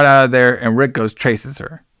runs right out of there, and Rick chases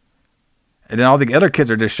her. And then all the other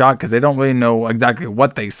kids are just shocked because they don't really know exactly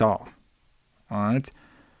what they saw. All right.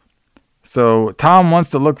 So Tom wants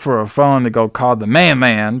to look for a phone to go call the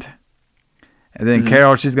mainland. And then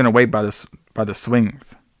Carol, she's going to wait by the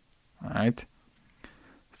swings. All right.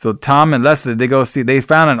 So Tom and Leslie, they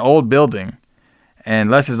found an old building.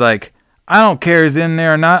 And Leslie's like, I don't care who's in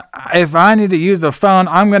there or not. If I need to use the phone,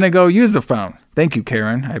 I'm going to go use the phone. Thank you,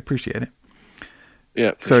 Karen. I appreciate it.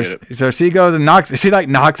 Yeah. So she goes and knocks. She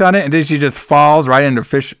knocks on it, and then she just falls right into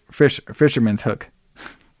fisherman's hook,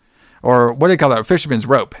 or what do they call that? Fisherman's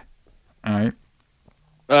rope. All right.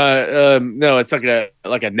 No, it's like a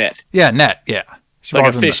net. Yeah, net. Yeah. She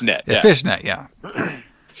like a fish net. Yeah, fish net. Yeah.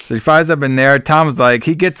 So he flies up in there. Tom's like,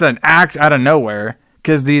 he gets an axe out of nowhere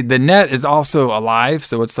because the net is also alive.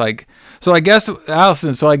 So it's like, So I guess,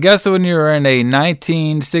 Allison, when you're in a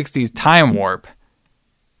 1960s time warp,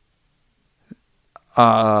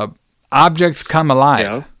 objects come alive.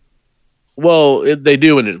 Yeah. Well, they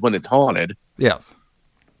do when it's haunted. Yes.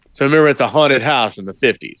 So remember, it's a haunted house in the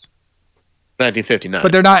 50s, 1959.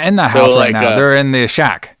 But they're not in the house right now. They're in the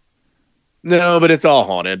shack. No, but it's all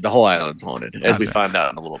haunted. The whole island's haunted, as we find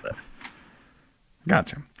out in a little bit.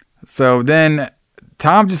 Gotcha. So then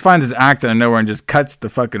Tom just finds his axe out of nowhere and just cuts the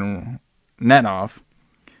fucking net off.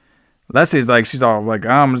 Leslie's like, she's all like, oh,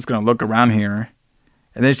 I'm just going to look around here.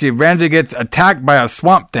 And then she randomly gets attacked by a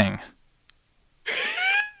swamp thing.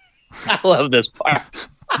 I love this part.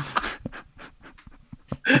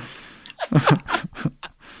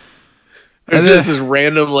 There's just this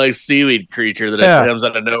random like seaweed creature that comes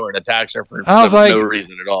out of nowhere and attacks her for no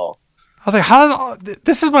reason at all. I was like,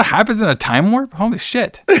 this is what happens in a time warp? Holy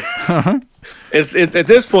shit. It's at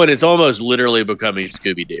this point, it's almost literally becoming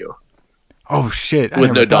Scooby-Doo. Oh shit.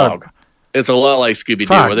 With no dog. It's a lot like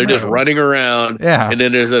Scooby-Doo, where they're just running around, and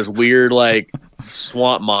then there's this weird like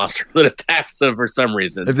swamp monster that attacks them for some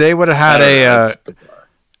reason. If they would have had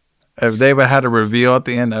a reveal at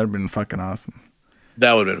the end, that would have been fucking awesome.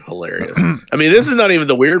 That would have been hilarious. I mean, this is not even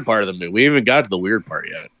the weird part of the movie. We haven't even got to the weird part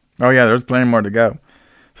yet. Oh yeah, there's plenty more to go.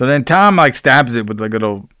 So then Tom like stabs it with like a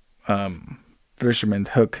little fisherman's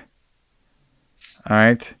hook. All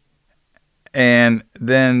right, and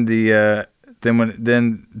then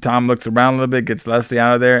then Tom looks around a little bit, gets Leslie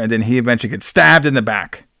out of there, and then he eventually gets stabbed in the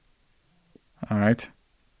back. All right.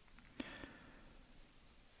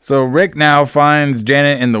 So Rick now finds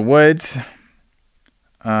Janet in the woods.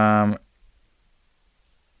 Then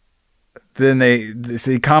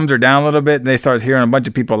he calms her down a little bit, and they start hearing a bunch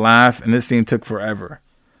of people laugh, and this scene took forever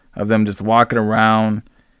of them just walking around,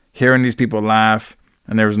 hearing these people laugh,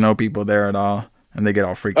 and there was no people there at all, and they get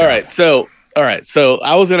all freaked out. All right, so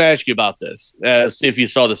I was going to ask you about this, see if you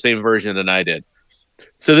saw the same version that I did.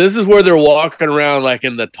 So this is where they're walking around like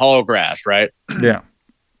in the tall grass, right? Yeah.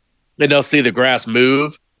 And they'll see the grass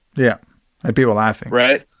move. Yeah, and people laughing.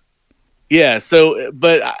 Right? Yeah, so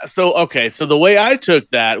the way I took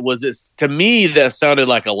that was to me, that sounded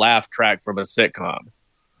like a laugh track from a sitcom.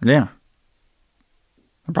 Yeah.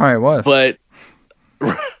 It probably was. But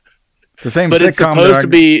the same but sitcom it's supposed to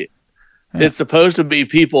be... Yeah. It's supposed to be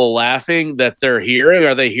people laughing that they're hearing.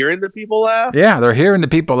 Are they hearing the people laugh? Yeah, they're hearing the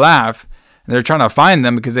people laugh. And they're trying to find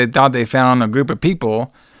them because they thought they found a group of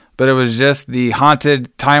people, but it was just the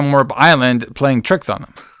haunted time warp island playing tricks on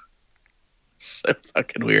them. So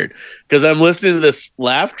fucking weird. Because I'm listening to this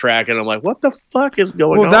laugh track and I'm like, what the fuck is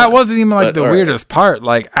going on? Well, that wasn't even like the weirdest part.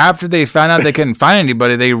 Like after they found out they couldn't find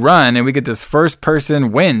anybody, they run and we get this first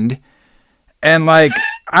person wind. And like,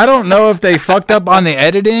 I don't know if they fucked up on the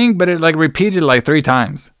editing, but it like repeated like 3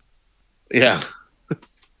 times. Yeah.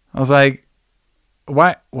 I was like,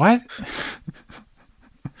 what? Why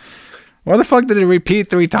the fuck did it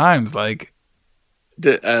repeat 3 times? Like,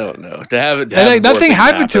 I don't know. To have it, nothing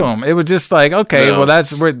happened to him. It was just like, okay, well,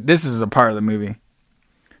 that's where this is a part of the movie.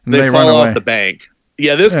 And they fall off the bank.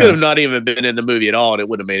 Yeah, this could have not even been in the movie at all, and it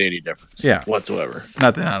wouldn't have made any difference. Yeah, whatsoever.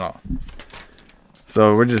 Nothing at all.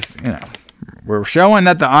 So we're just, we're showing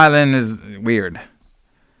that the island is weird.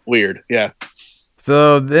 Weird, yeah.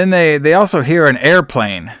 So then they also hear an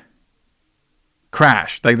airplane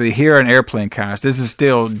crash. Like they hear an airplane crash. This is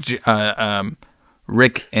still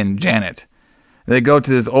Rick and Janet. They go to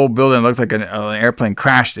this old building. It looks like an airplane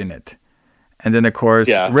crashed in it. And then, of course,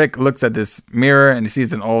 Rick looks at this mirror and he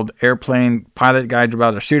sees an old airplane pilot guy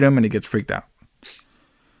about to shoot him and he gets freaked out.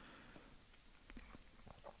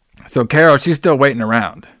 So Carol, she's still waiting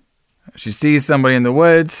around. She sees somebody in the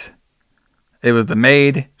woods. It was the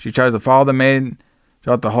maid. She tries to follow the maid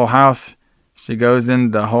throughout the whole house. She goes into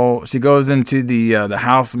the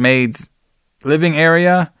housemaid's living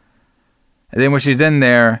area. And then when she's in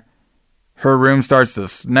there, her room starts to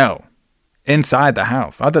snow inside the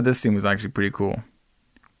house. I thought this scene was actually pretty cool.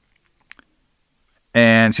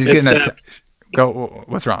 And she's getting go.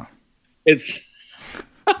 What's wrong?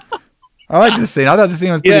 I like this scene. I thought this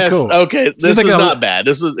scene was pretty cool. Okay. This was not bad.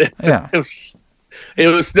 This was it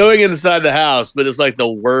was snowing inside the house, but it's like the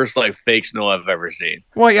worst like fake snow I've ever seen.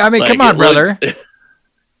 Well, I mean, come on, brother.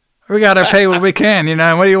 We gotta pay what we can,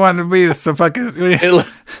 What do you want to be? So fucking.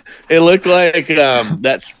 It looked like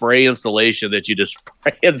that spray installation that you just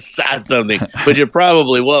spray inside something, which it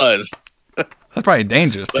probably was. That's probably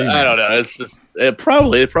dangerous too. I don't know. It's just it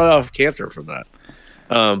probably have cancer from that.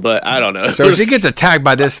 But I don't know. So she gets attacked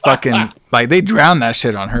by this fucking like they drowned that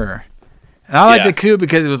shit on her. And I liked it too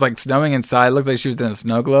because it was like snowing inside. It looked like she was in a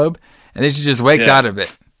snow globe, and then she just wakes out of it.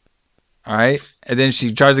 All right. And then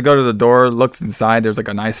she tries to go to the door, looks inside. There's like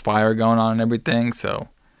a nice fire going on and everything. So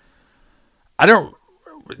I don't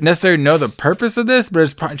necessarily know the purpose of this, but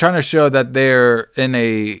it's trying to show that they're in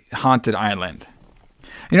a haunted island.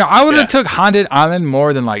 You know, I would have took haunted island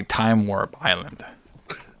more than like time warp island.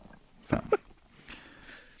 So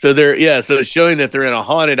so it's showing that they're in a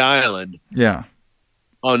haunted island. Yeah.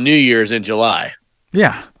 On New Year's in July.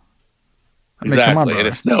 Yeah. I mean, exactly. come on, and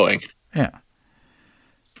it's snowing. Yeah.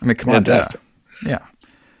 I mean, come on. Yeah.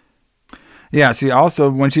 Yeah. She also,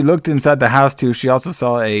 when she looked inside the house too, she also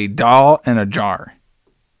saw a doll in a jar.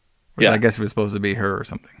 Which I guess was supposed to be her or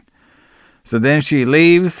something. So then she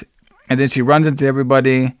leaves and then she runs into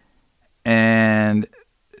everybody and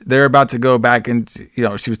they're about to go back into,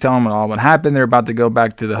 she was telling them all what happened. They're about to go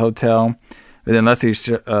back to the hotel. But then Leslie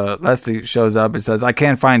shows up and says, I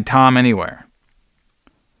can't find Tom anywhere.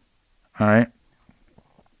 All right.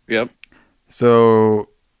 Yep. So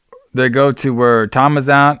they go to where Tom is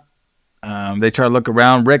at. They try to look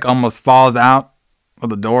around. Rick almost falls out of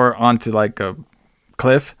the door onto like a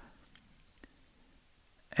cliff.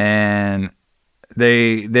 And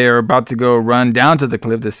they're about to go run down to the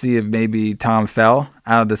cliff to see if maybe Tom fell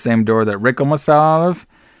out of the same door that Rick almost fell out of.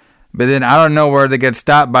 But then I don't know where they get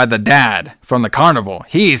stopped by the dad from the carnival.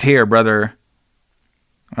 He's here, brother.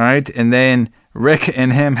 All right. And then Rick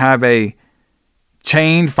and him have a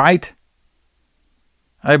chain fight.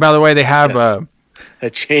 Hey, by the way, they have a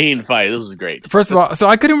chain fight. This is great. First of all, so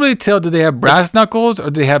I couldn't really tell. Do they have brass knuckles or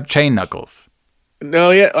do they have chain knuckles?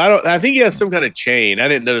 No, I think he has some kind of chain. I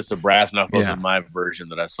didn't notice the brass knuckles in my version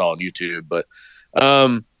that I saw on YouTube, but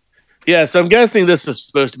so I'm guessing this is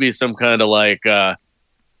supposed to be some kind of like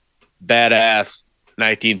badass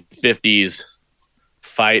 1950s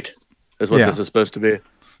fight is what this is supposed to be.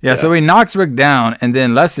 Yeah, so he knocks Rick down, and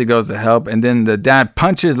then Leslie goes to help, and then the dad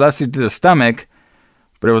punches Leslie to the stomach,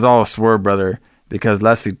 but it was all a swerve, brother, because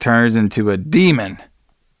Leslie turns into a demon.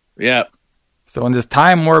 Yep. So in this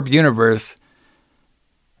time warp universe,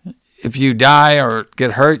 if you die or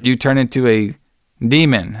get hurt, you turn into a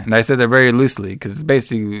demon. And I said that very loosely, because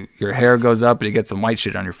basically your hair goes up and you get some white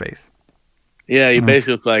shit on your face. Yeah, you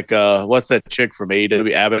basically look like, what's that chick from AEW,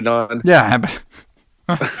 Abaddon? Yeah,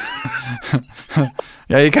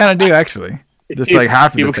 yeah, you kind of do, actually. Just like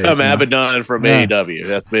half of the face. You become Abaddon from AEW.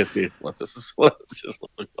 That's basically what this looks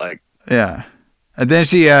like. Yeah. And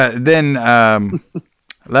then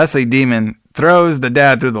Leslie Demon throws the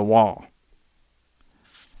dad through the wall.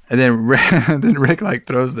 And then Rick like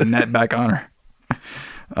throws the net back on her.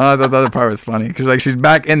 Oh, the other part was funny because like she's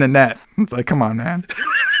back in the net. It's like, come on, man.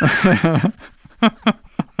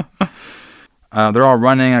 They're all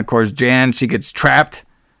running. Of course, Jan, she gets trapped.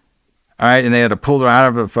 All right, and they had to pull her out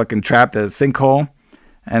of a fucking trap, the sinkhole.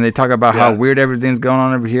 And they talk about how weird everything's going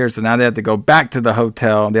on over here. So now they have to go back to the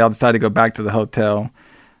hotel. They all decide to go back to the hotel.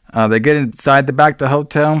 They get inside the back of the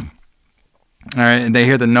hotel. All right, and they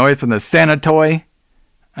hear the noise from the Santa toy.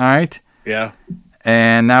 All right. Yeah.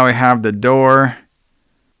 And now we have the door.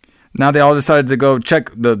 Now they all decided to go check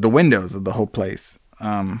the windows of the whole place.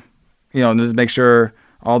 Just make sure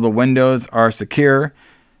all the windows are secure,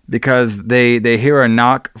 because they hear a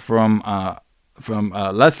knock from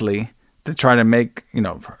Leslie to try to make,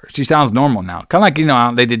 she sounds normal now. Kind of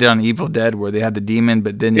like, they did it on Evil Dead where they had the demon,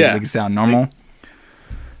 but then they sound normal.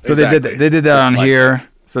 So exactly. they did that on here.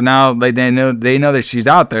 So now they know that she's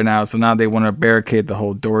out there now. So now they want to barricade the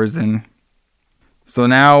whole doors in. So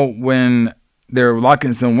now when they're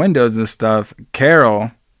locking some windows and stuff,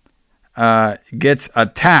 Carol gets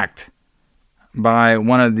attacked by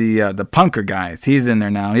one of the punker guys. He's in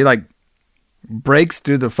there now. He like breaks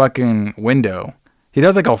through the fucking window. He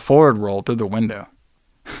does like a forward roll through the window.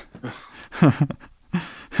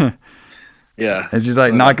 Yeah. And she's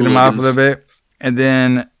like knocking him off a little bit. And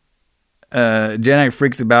then Janet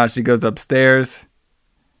freaks out. She goes upstairs.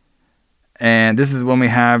 And this is when we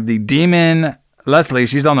have the demon Leslie.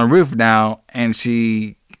 She's on the roof now. And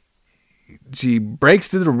she breaks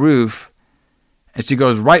through the roof. And she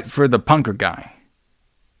goes right for the punker guy.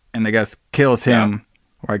 And I guess kills him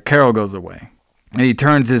while Carol goes away. And he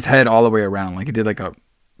turns his head all the way around. Like he did like a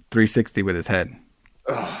 360 with his head.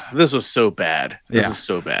 Oh, this was so bad. This is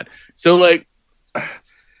so bad. So like,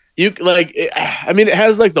 it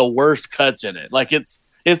has like the worst cuts in it. Like it's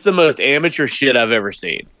the most amateur shit I've ever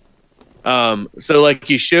seen. So like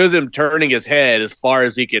he shows him turning his head as far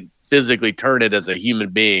as he can physically turn it as a human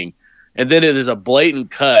being. And then there's a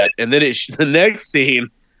blatant cut. And then the next scene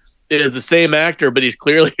is the same actor, but he's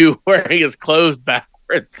clearly wearing his clothes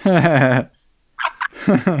backwards.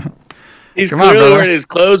 He's clearly wearing his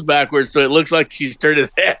clothes backwards, so it looks like she's turned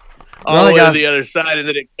his head. all the way to the other side, and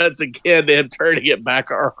then it cuts again to him turning it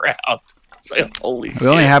back around. It's like, holy shit. We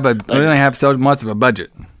only have so much of a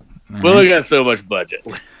budget. We only got so much budget.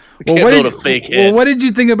 What did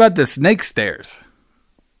you think about the snake stairs?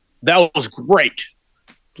 That was great.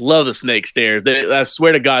 Love the snake stairs. I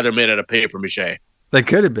swear to God, they're made out of paper mache. They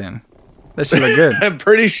could have been. That should look good. I'm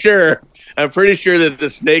pretty sure that the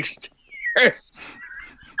snake stairs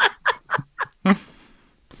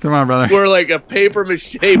come on, brother, were like a paper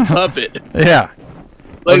mache puppet. Yeah.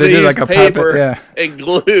 Like they used like a paper and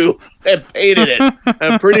glue and painted it.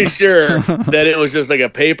 I'm pretty sure that it was just like a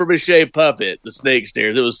paper mache puppet, the snake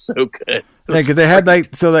stairs. It was so good. Yeah, because they had like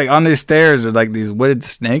on these stairs are like these wooded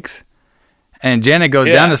snakes. And Janet goes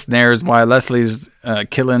down the stairs while Leslie's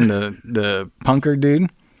killing the punker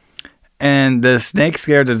dude. And the snake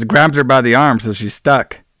scare just grabs her by the arm, so she's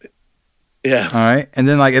stuck. Yeah. All right. And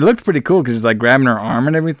then like it looked pretty cool because she's like grabbing her arm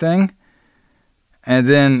and everything. And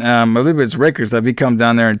then I believe it's Rick or stuff. He comes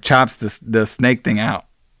down there and chops the snake thing out,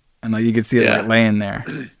 and like you can see it like laying there.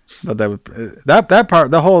 But that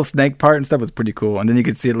part, the whole snake part and stuff was pretty cool. And then you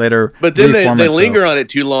could see it later. But then they linger on it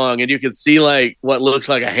too long, and you can see like what looks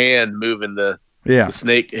like a hand moving the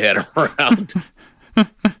snake head around.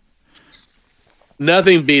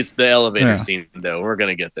 Nothing beats the elevator scene, though. We're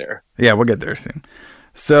gonna get there. Yeah, we'll get there soon.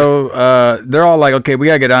 So they're all like, "Okay, we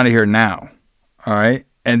gotta get out of here now." All right.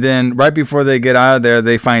 And then right before they get out of there,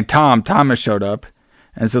 they find Tom. Tom has showed up.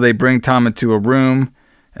 And so they bring Tom into a room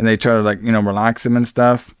and they try to relax him and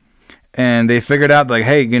stuff. And they figured out like,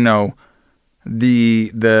 hey, the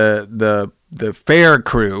fair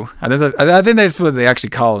crew. I think that's what they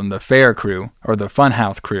actually call them, the fair crew or the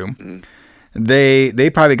funhouse crew. Mm-hmm. They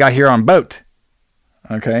probably got here on boat.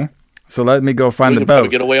 Okay. So let me go find the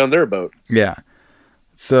boat. Get away on their boat. Yeah.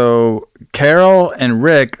 So Carol and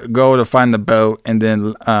Rick go to find the boat, and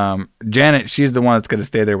then Janet, she's the one that's going to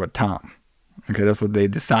stay there with Tom. Okay, that's what they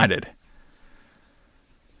decided.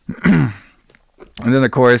 And then,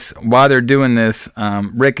 of course, while they're doing this,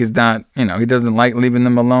 Rick is not, he doesn't like leaving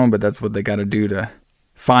them alone, but that's what they got to do to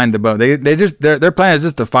find the boat. Their plan is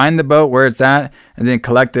just to find the boat where it's at, and then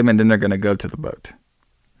collect them, and then they're going to go to the boat.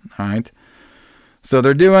 All right. So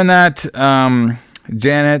they're doing that.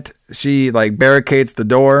 Janet, she barricades the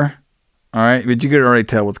door. All right. But you could already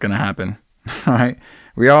tell what's going to happen. All right.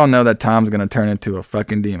 We all know that Tom's going to turn into a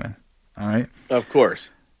fucking demon. All right. Of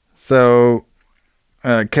course. So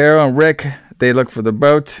Carol and Rick, they look for the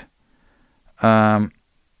boat.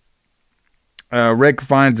 Rick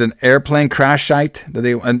finds an airplane crash site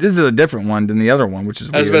and this is a different one than the other one, which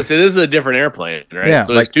is weird. I was about to say, this is a different airplane, right? Yeah,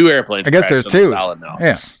 so there's two airplanes. I guess there's two.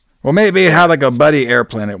 Yeah. Well, maybe it had like a buddy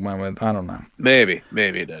airplane it went with. I don't know. Maybe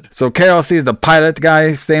it did. So Carol sees the pilot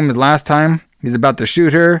guy, same as last time. He's about to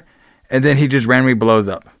shoot her, and then he just randomly blows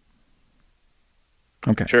up.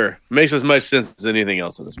 Okay. Sure. Makes as much sense as anything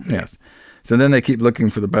else in this movie. Yes. So then they keep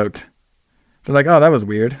looking for the boat. They're like, oh, that was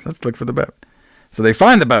weird. Let's look for the boat. So they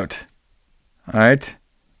find the boat. All right.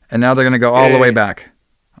 And now they're going to go all the way back.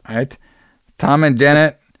 All right. Tom and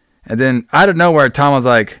Janet. And then out of nowhere, Tom was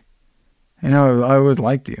like, I always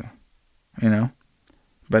liked you,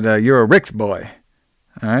 but you're a Rick's boy,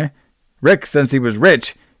 all right? Rick, since he was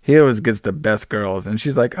rich, he always gets the best girls. And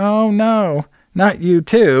she's like, oh, no, not you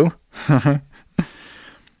too. All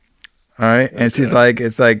right? And she's like,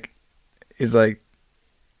 he's like,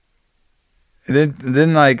 and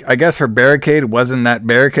then I guess her barricade wasn't that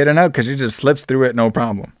barricade enough because she just slips through it, no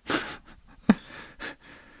problem.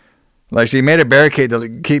 Like she made a barricade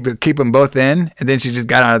to keep them both in, and then she just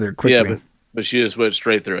got out of there quickly. Yeah, but she just went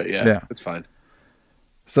straight through it. Yeah, it's fine.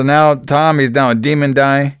 So now Tom, he's now a demon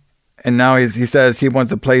die, and now he says he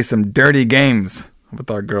wants to play some dirty games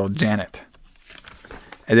with our girl Janet.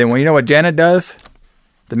 And then you know what Janet does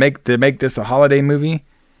to make this a holiday movie?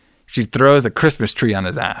 She throws a Christmas tree on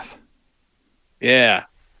his ass. Yeah,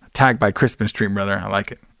 attacked by Christmas tree, brother. I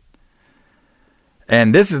like it.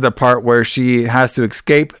 And this is the part where she has to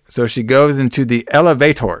escape. So she goes into the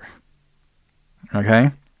elevator.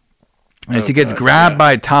 Okay. And she gets grabbed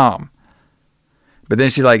by Tom. But then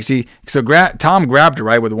Tom grabbed her,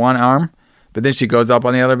 right, with one arm. But then she goes up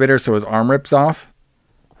on the elevator, so his arm rips off.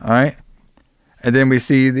 All right. And then we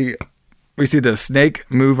see the snake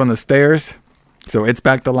move on the stairs. So it's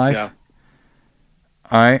back to life. Yeah.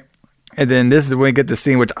 All right. And then this is when we get the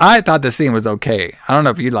scene, which I thought the scene was okay. I don't know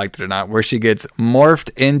if you liked it or not, where she gets morphed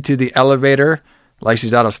into the elevator like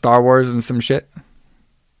she's out of Star Wars and some shit.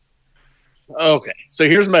 Okay, so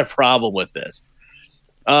here's my problem with this.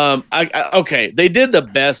 Okay, they did the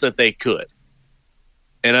best that they could,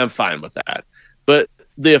 and I'm fine with that. But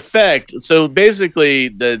the effect, so basically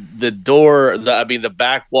the door, the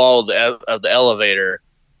back wall of the elevator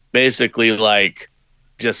basically like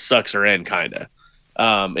just sucks her in kind of.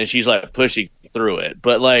 And she's like pushing through it.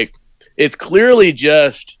 But like it's clearly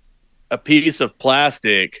just a piece of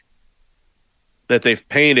plastic that they've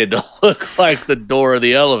painted to look like the door of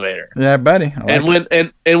the elevator. Yeah, buddy.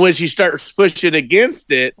 And when she starts pushing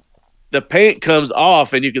against it, the paint comes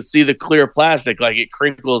off and you can see the clear plastic, like it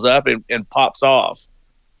crinkles up and pops off.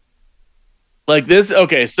 Like this.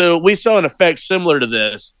 Okay, so we saw an effect similar to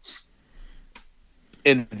this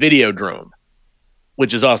in Videodrome,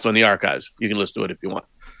 which is also in the archives. You can listen to it if you want.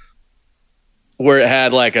 Where it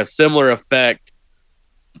had like a similar effect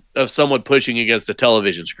of someone pushing against a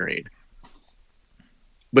television screen.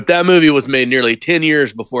 But that movie was made nearly 10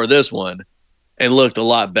 years before this one and looked a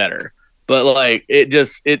lot better. But like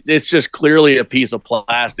it's just clearly a piece of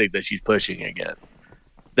plastic that she's pushing against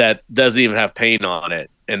that doesn't even have paint on it,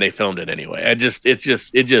 and they filmed it anyway. It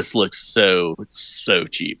just looks so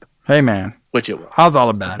cheap. Hey man, which it was. I was all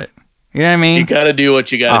about it. You know what I mean? You got to do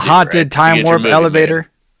what you got to do. A haunted right? time warp elevator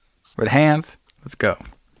with hands. Let's go.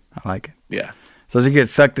 I like it. Yeah. So she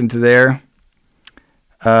gets sucked into there.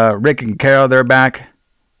 Rick and Carol, they're back.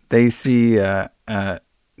 They see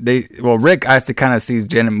Rick actually kind of sees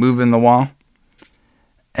Janet moving the wall,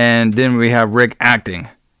 and then we have Rick acting.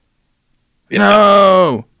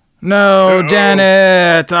 Yeah. No,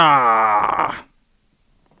 Janet. Ah.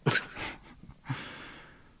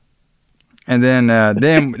 And then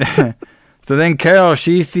so then Carol,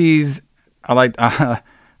 she sees. I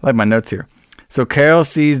like my notes here. So Carol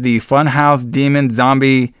sees the Funhouse Demon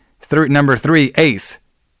Zombie number 3 Ace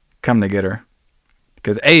come to get her.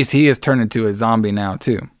 Because Ace, he has turned into a zombie now,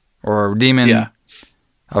 too. Or demon. Yeah.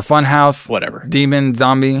 A Funhouse. Whatever. Demon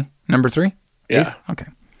zombie number 3? Yeah. Ace? Okay.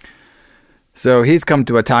 So he's come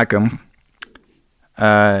to attack him.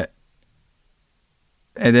 And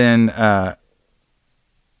then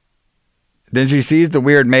she sees the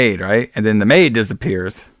weird maid, right? And then the maid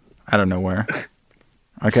disappears out of nowhere.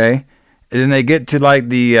 Okay? And then they get to like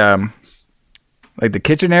the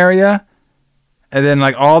kitchen area. And then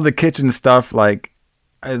like all the kitchen stuff,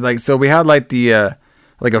 so we had like the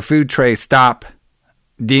like a food tray stop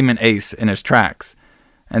Demon Ace in his tracks,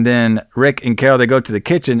 and then Rick and Carol, they go to the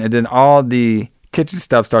kitchen, and then all the kitchen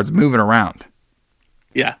stuff starts moving around.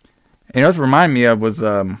 Yeah, and you know what it reminded me of was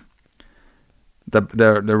the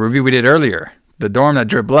review we did earlier, The Dorm That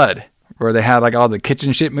Dripped Blood, where they had like all the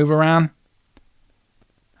kitchen shit move around.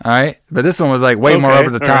 All right, but this one was like way more over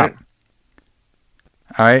the top. Right.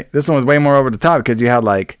 All right, this one was way more over the top because you had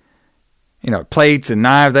like, plates and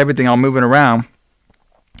knives, everything all moving around.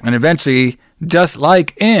 And eventually, just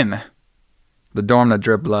like in The Dorm That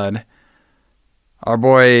Dripped Blood, our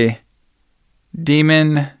boy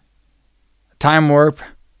Demon Time Warp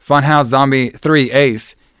Funhouse Zombie 3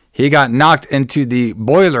 Ace, he got knocked into the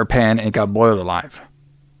boiler pan and got boiled alive.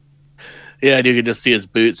 Yeah, you could just see his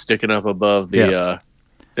boots sticking up above the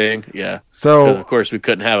thing. Yeah. So, of course, we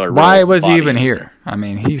couldn't have a why was he even here? I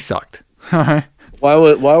mean, he sucked. Why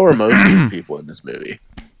were most of these people in this movie?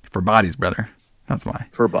 For bodies, brother. That's why.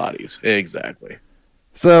 For bodies. Exactly.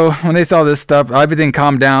 So when they saw this stuff, everything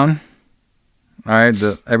calmed down. All right.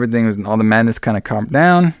 All the madness kind of calmed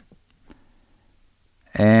down.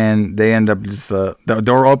 And they end up just, the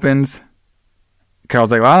door opens.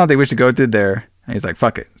 Carol's like, well, I don't think we should go through there. And he's like,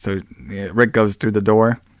 fuck it. So Rick goes through the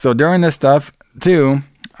door. So during this stuff, too,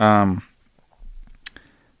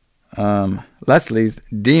 Leslie's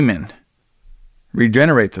demon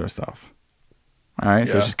regenerates herself. All right,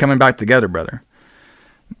 so she's coming back together, brother.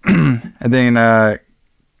 And then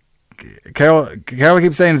Carol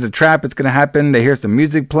keeps saying it's a trap. It's gonna happen. They hear some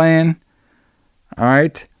music playing. All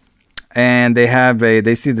right, and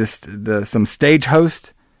they see some stage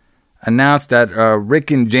host announce that Rick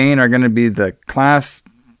and Jane are gonna be the class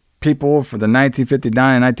people for the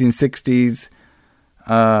 1959 and 1960s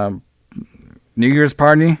New Year's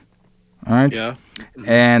party. All right. Yeah.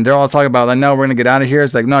 And they're all talking about, like, no, we're going to get out of here.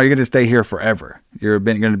 It's like, no, you're going to stay here forever. You're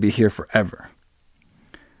going to be here forever.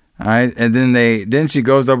 All right. And then she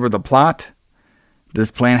goes over the plot.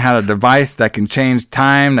 This plane had a device that can change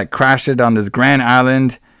time, that crashed on this grand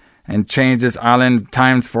island and change this island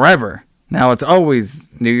times forever. Now it's always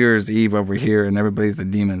New Year's Eve over here and everybody's a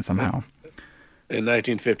demon somehow. In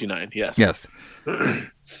 1959, yes. Yes.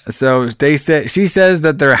 So she says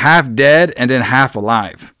that they're half dead and then half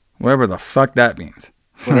alive. Whatever the fuck that means.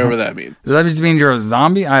 Whatever that means. Does that just mean you're a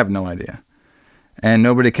zombie? I have no idea. And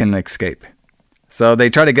nobody can escape. So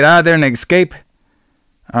they try to get out of there and escape.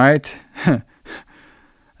 All right.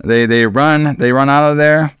 They run out of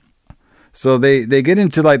there. So they get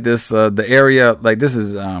into like this the area, like this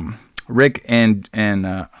is Rick and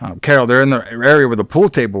Carol. They're in the area where the pool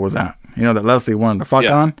table was at. you know, that Leslie wanted to fuck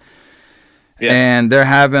on. Yes. And they're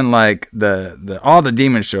having like all the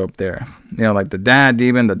demons show up there. You know, like the dad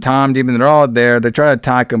demon, the Tom demon, they're all there. They try to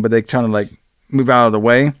attack him, but they try to like move out of the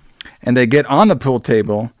way. And they get on the pool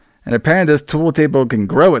table, and apparently this pool table can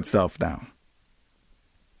grow itself now.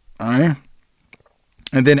 All right.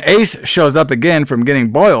 And then Ace shows up again from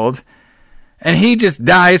getting boiled, and he just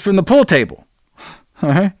dies from the pool table. All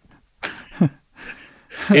right.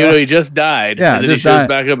 You know, he just died. Yeah, and then he shows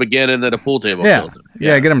back up again, and then a pool table kills him.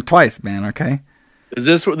 Yeah, get him twice, man. Okay.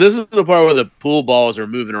 This is the part where the pool balls are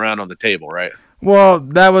moving around on the table, right? Well,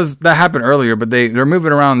 that happened earlier, but they're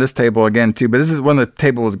moving around this table again too. But this is when the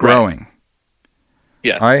table was growing. Right.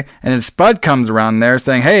 Yeah. All right. And then Spud comes around there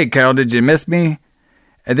saying, "Hey, Carol, did you miss me?"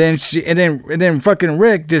 And then fucking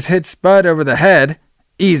Rick just hits Spud over the head,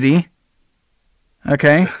 easy.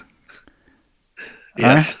 Okay.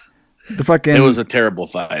 Yes. The fucking. It was a terrible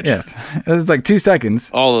fight. Yes. It was like 2 seconds.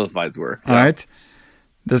 All of the fights were. Yeah. All right.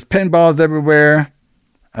 There's pinballs everywhere.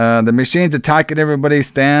 The machine's attacking everybody.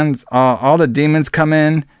 Stands. All the demons come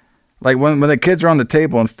in. Like when the kids are on the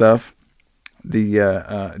table and stuff.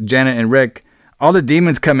 The Janet and Rick. All the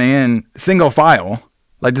demons come in single file.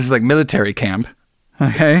 Like this is like military camp.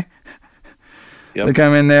 Okay. Yep. They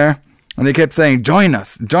come in there and they kept saying, "Join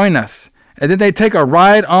us, join us." And then they take a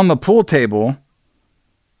ride on the pool table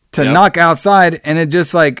to knock outside, and it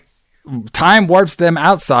just like time warps them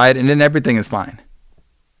outside, and then everything is fine.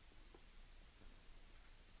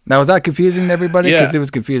 Now, was that confusing to everybody? Because it was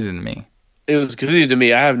confusing to me. It was confusing to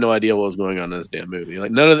me. I have no idea what was going on in this damn movie.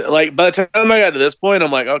 Like none of by the time I got to this point,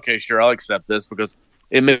 I'm like, okay, sure, I'll accept this because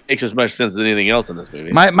it makes as much sense as anything else in this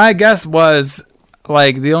movie. My guess was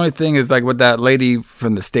like the only thing is like what that lady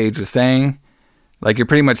from the stage was saying. Like you're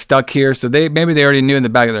pretty much stuck here, so maybe they already knew in the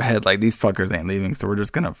back of their head like these fuckers ain't leaving, so we're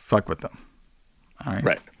just gonna fuck with them. All right.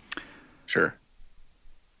 Right. Sure.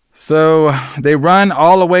 So they run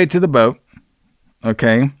all the way to the boat.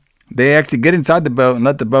 Okay. They actually get inside the boat and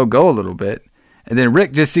let the boat go a little bit. And then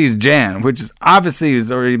Rick just sees Jan, which is obviously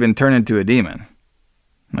has already been turned into a demon.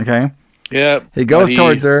 Okay. Yeah. He goes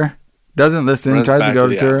towards her, doesn't listen, tries to go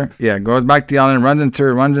to her. Yeah, goes back to the island, runs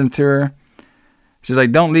into her. She's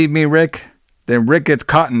like, "Don't leave me, Rick." Then Rick gets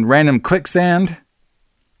caught in random quicksand.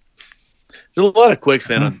 There's a lot of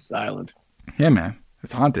quicksand on this island. Yeah, man.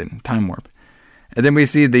 It's haunted. Time warp. And then we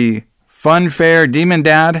see the fun fair demon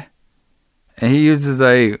dad. And he uses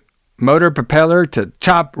a motor propeller to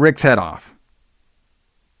chop Rick's head off.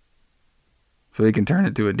 So he can turn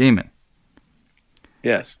it to a demon.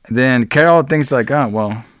 Yes. And then Carol thinks like, "Oh,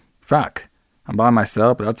 well, fuck. I'm by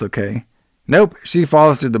myself, but that's okay." Nope. She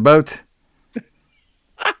falls through the boat.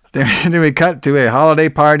 Then we cut to a holiday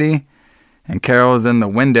party, and Carol is in the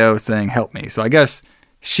window saying, "Help me." So I guess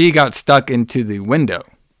she got stuck into the window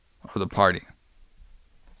of the party.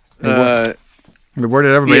 Where did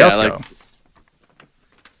everybody else go?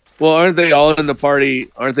 Well, aren't they all in the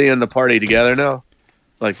party? Aren't they in the party together now?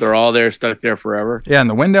 Like they're all there, stuck there forever? Yeah, in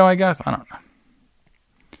the window, I guess. I don't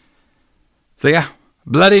know. So yeah,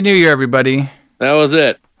 Bloody New Year, everybody. That was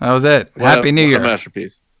it. Happy New Year. What a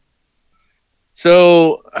masterpiece.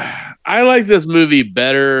 So, I like this movie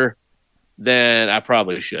better than I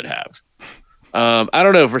probably should have. I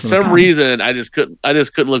don't know. For some reason, I just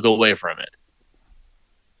couldn't look away from it.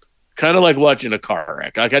 Kind of like watching a car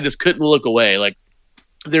wreck. Like I just couldn't look away. Like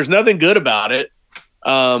there's nothing good about it,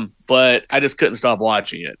 but I just couldn't stop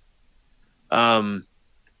watching it.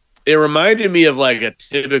 It reminded me of like a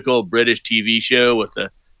typical British TV show with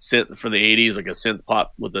the synth from the 80s, like a synth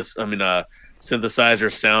pop with this. Synthesizer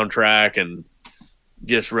soundtrack and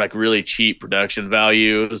just like really cheap production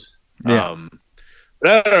values. Yeah. But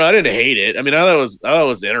I don't know. I didn't hate it. I mean, I thought it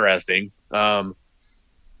was interesting.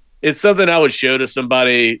 It's something I would show to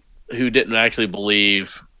somebody who didn't actually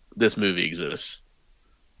believe this movie exists.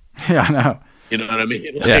 Yeah, I know. You know what I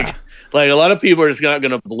mean? Yeah. Like a lot of people are just not going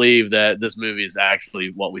to believe that this movie is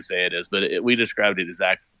actually what we say it is, but we described it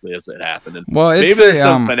exactly as it happened. And maybe there's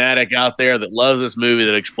some fanatic out there that loves this movie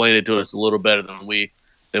that explained it to us a little better than we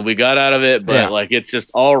got out of it, but like it's just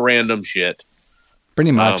all random shit.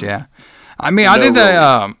 Pretty much, yeah. I mean, I think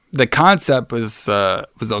the concept was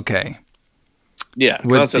okay. Yeah,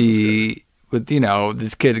 with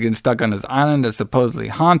this kid getting stuck on this island that's supposedly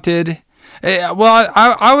haunted. Well,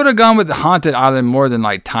 I would have gone with the haunted island more than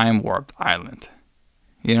like time warped island.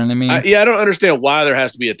 You know what I mean? I don't understand why there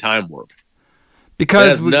has to be a time warp. Because it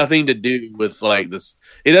has nothing to do with like this.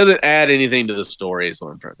 It doesn't add anything to the story. Is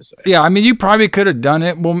what I'm trying to say. Yeah, I mean, you probably could have done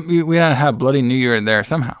it. Well, we had to have Bloody New Year in there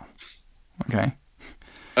somehow. Okay.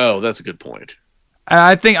 Oh, that's a good point.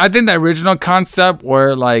 I think the original concept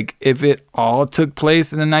where like if it all took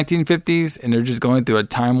place in the 1950s and they're just going through a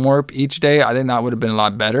time warp each day, I think that would have been a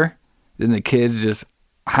lot better than the kids just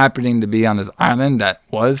happening to be on this island that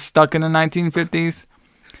was stuck in the 1950s.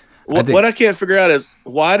 What I can't figure out is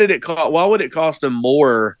why would it cost them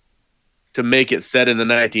more to make it set in the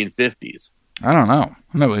 1950s? I don't know.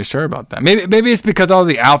 I'm not really sure about that. Maybe it's because all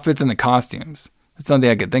the outfits and the costumes. That's something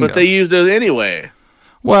I could think of. But they used those anyway.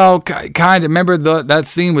 Well, kind of. Remember that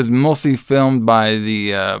scene was mostly filmed by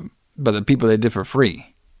the people they did for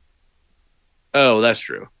free. Oh, that's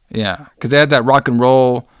true. Yeah, because they had that rock and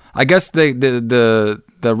roll. I guess the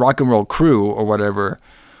rock and roll crew or whatever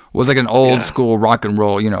was like an old school rock and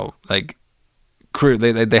roll, like crew.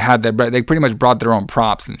 They had that. They pretty much brought their own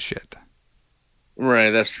props and shit.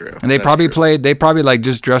 Right, that's true. And they probably like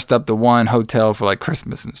just dressed up the one hotel for like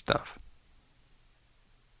Christmas and stuff.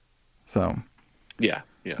 So. Yeah.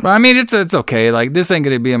 But I mean, it's okay. Like this ain't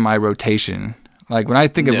gonna be in my rotation. Like when I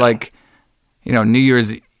think of like, New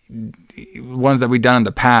Year's ones that we've done in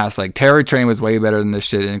the past, like Terror Train was way better than this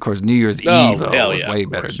shit, and of course New Year's Eve was way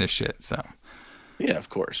better than this shit. So. Yeah, of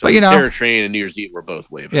course. But Terror Train and New Year's Eve were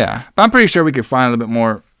both way better. Yeah, but I'm pretty sure we could find a little bit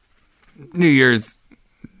more New Year's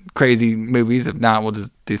crazy movies. If not, we'll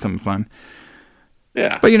just do something fun.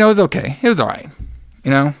 Yeah. But it was okay. It was all right.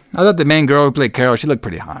 I thought the main girl who played Carol, she looked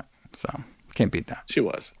pretty hot. So. Can't beat that. She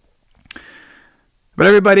was. But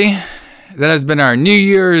everybody, that has been our New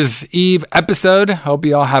Year's Eve episode. Hope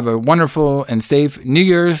you all have a wonderful and safe New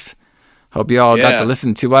Year's. Hope you all got to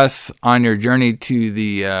listen to us on your journey to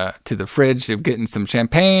the fridge of getting some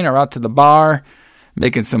champagne or out to the bar,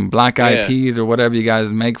 making some black eyed peas or whatever you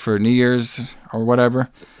guys make for New Year's or whatever.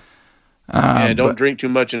 Don't drink too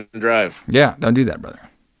much and drive. Yeah, don't do that, brother.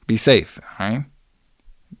 Be safe, all right?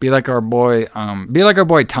 Be like our boy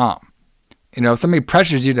Tom. If somebody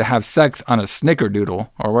pressures you to have sex on a snickerdoodle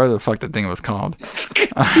or whatever the fuck that thing was called,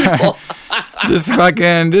 just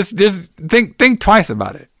think twice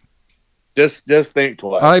about it. Just think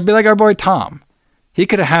twice. I'd be like our boy Tom. He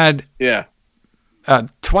could have had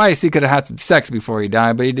twice. He could have had some sex before he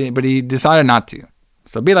died, but he decided not to.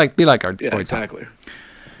 So be like our boy exactly. Tom.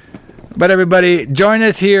 But everybody, join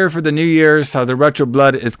us here for the New Year's. How the Retro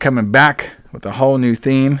Blood is coming back with a whole new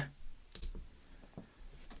theme.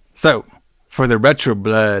 So. For the Retro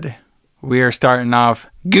Blood, we are starting off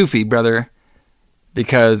goofy, brother,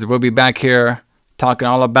 because we'll be back here talking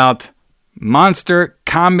all about Monster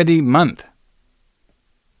Comedy Month.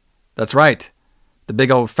 That's right. The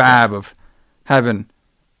big old fab of having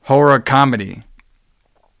horror comedy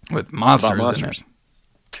with monsters in it.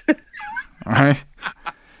 All right.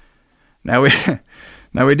 Now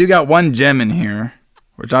we do got one gem in here,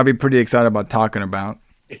 which I'll be pretty excited about talking about.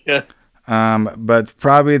 Yeah. But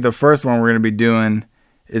probably the first one we're going to be doing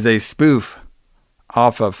is a spoof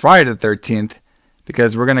off of Friday the 13th,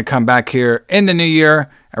 because we're going to come back here in the new year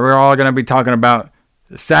and we're all going to be talking about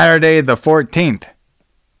Saturday the 14th.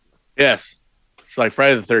 Yes. It's like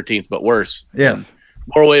Friday the 13th, but worse. Yes.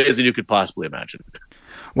 More ways than you could possibly imagine.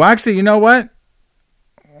 Well, actually, you know what?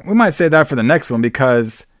 We might say that for the next one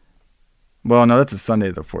because, well, no, that's a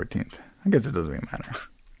Sunday the 14th. I guess it doesn't really matter.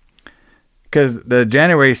 Because the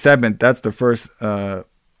January 7th, that's the first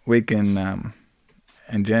week in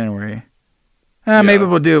January. Maybe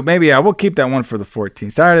we'll keep that one for the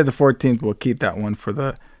 14th. Saturday the 14th, we'll keep that one for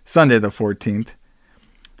the Sunday the 14th.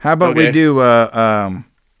 How about we do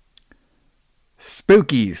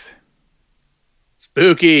Spookies?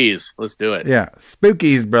 Spookies. Let's do it. Yeah,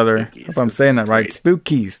 Spookies, brother. Spookies. Hope I'm saying that right.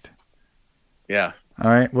 Spookies. Yeah.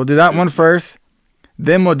 All right, we'll do that one first.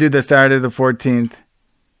 Then we'll do the Saturday the 14th.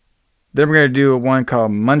 Then we're going to do one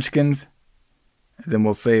called Munchkins. And then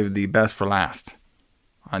we'll save the best for last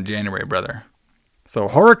on January, brother. So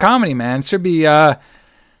horror comedy, man, should be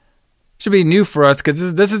new for us,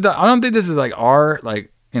 because this is I don't think this is like our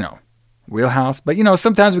wheelhouse, but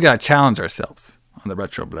sometimes we got to challenge ourselves on the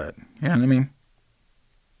Retro Blood. You know what I mean?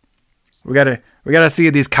 We gotta see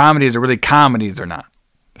if these comedies are really comedies or not.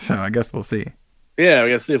 So I guess we'll see. Yeah, we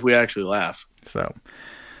gotta see if we actually laugh. So.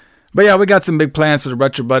 But yeah, we got some big plans for the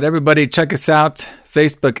Retro Blood. Everybody check us out.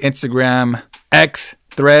 Facebook, Instagram, X,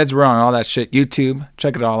 Threads. We're on all that shit. YouTube.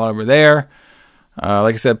 Check it all over there.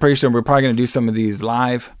 Like I said, pretty sure we're probably going to do some of these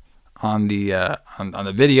live on the on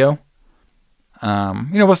the video.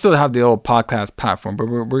 We'll still have the old podcast platform, but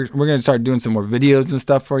we're going to start doing some more videos and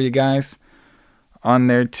stuff for you guys on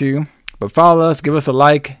there too. But follow us. Give us a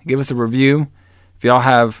like. Give us a review. If y'all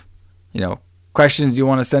have, questions you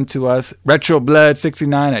want to send to us,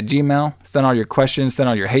 retroblood69@gmail. Send all your questions, send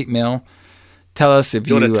all your hate mail. Tell us if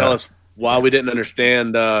you want to tell us why we didn't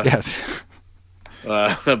understand yes.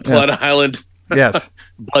 Blood Island. Yes.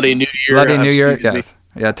 Bloody New Year. Bloody New Year. Yes.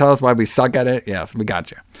 Yeah. Tell us why we suck at it. Yes, we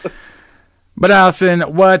got you. But Allison,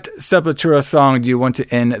 what Sepultura song do you want to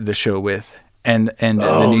end the show with? And end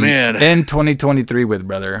 2023 with,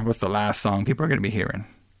 brother? What's the last song people are going to be hearing?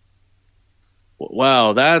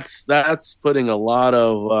 Wow, that's putting a lot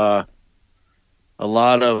of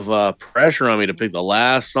pressure on me to pick the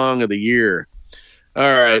last song of the year. All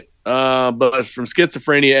right, but from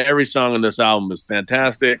Schizophrenia, every song on this album is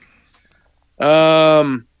fantastic.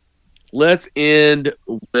 Let's end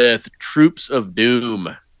with Troops of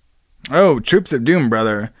Doom. Oh, Troops of Doom,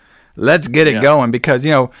 brother. Let's get it going, because,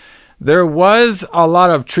 there was a lot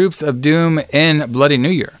of Troops of Doom in Bloody New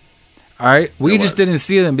Year. All right. We just didn't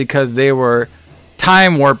see them because they were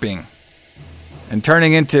time warping and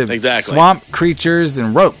turning into swamp creatures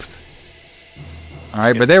and ropes. All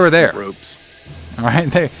right. But they were there. Ropes. All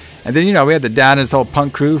right. And then, we had the dad and his whole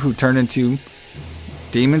punk crew who turned into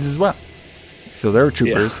demons as well. So they were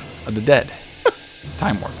troopers of the dead.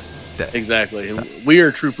 Time warp. Dead. Exactly. So. We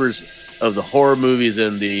are troopers of the horror movies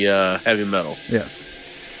and the heavy metal. Yes.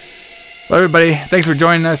 Well, everybody, thanks for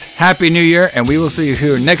joining us. Happy New Year, and we will see you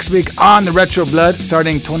here next week on the Retro Blood,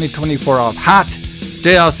 starting 2024 off hot.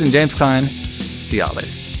 Jay Allison, James Klein. See y'all later.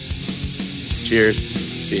 Cheers.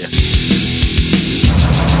 See ya.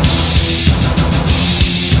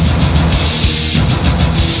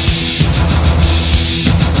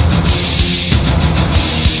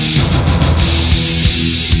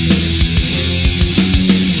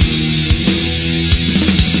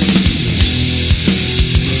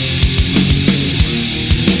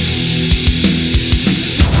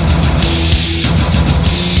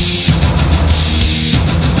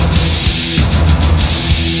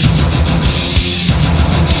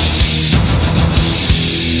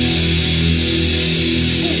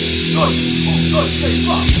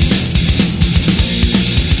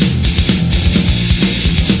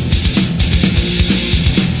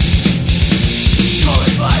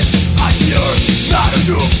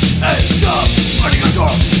 And stop running a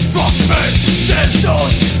shore.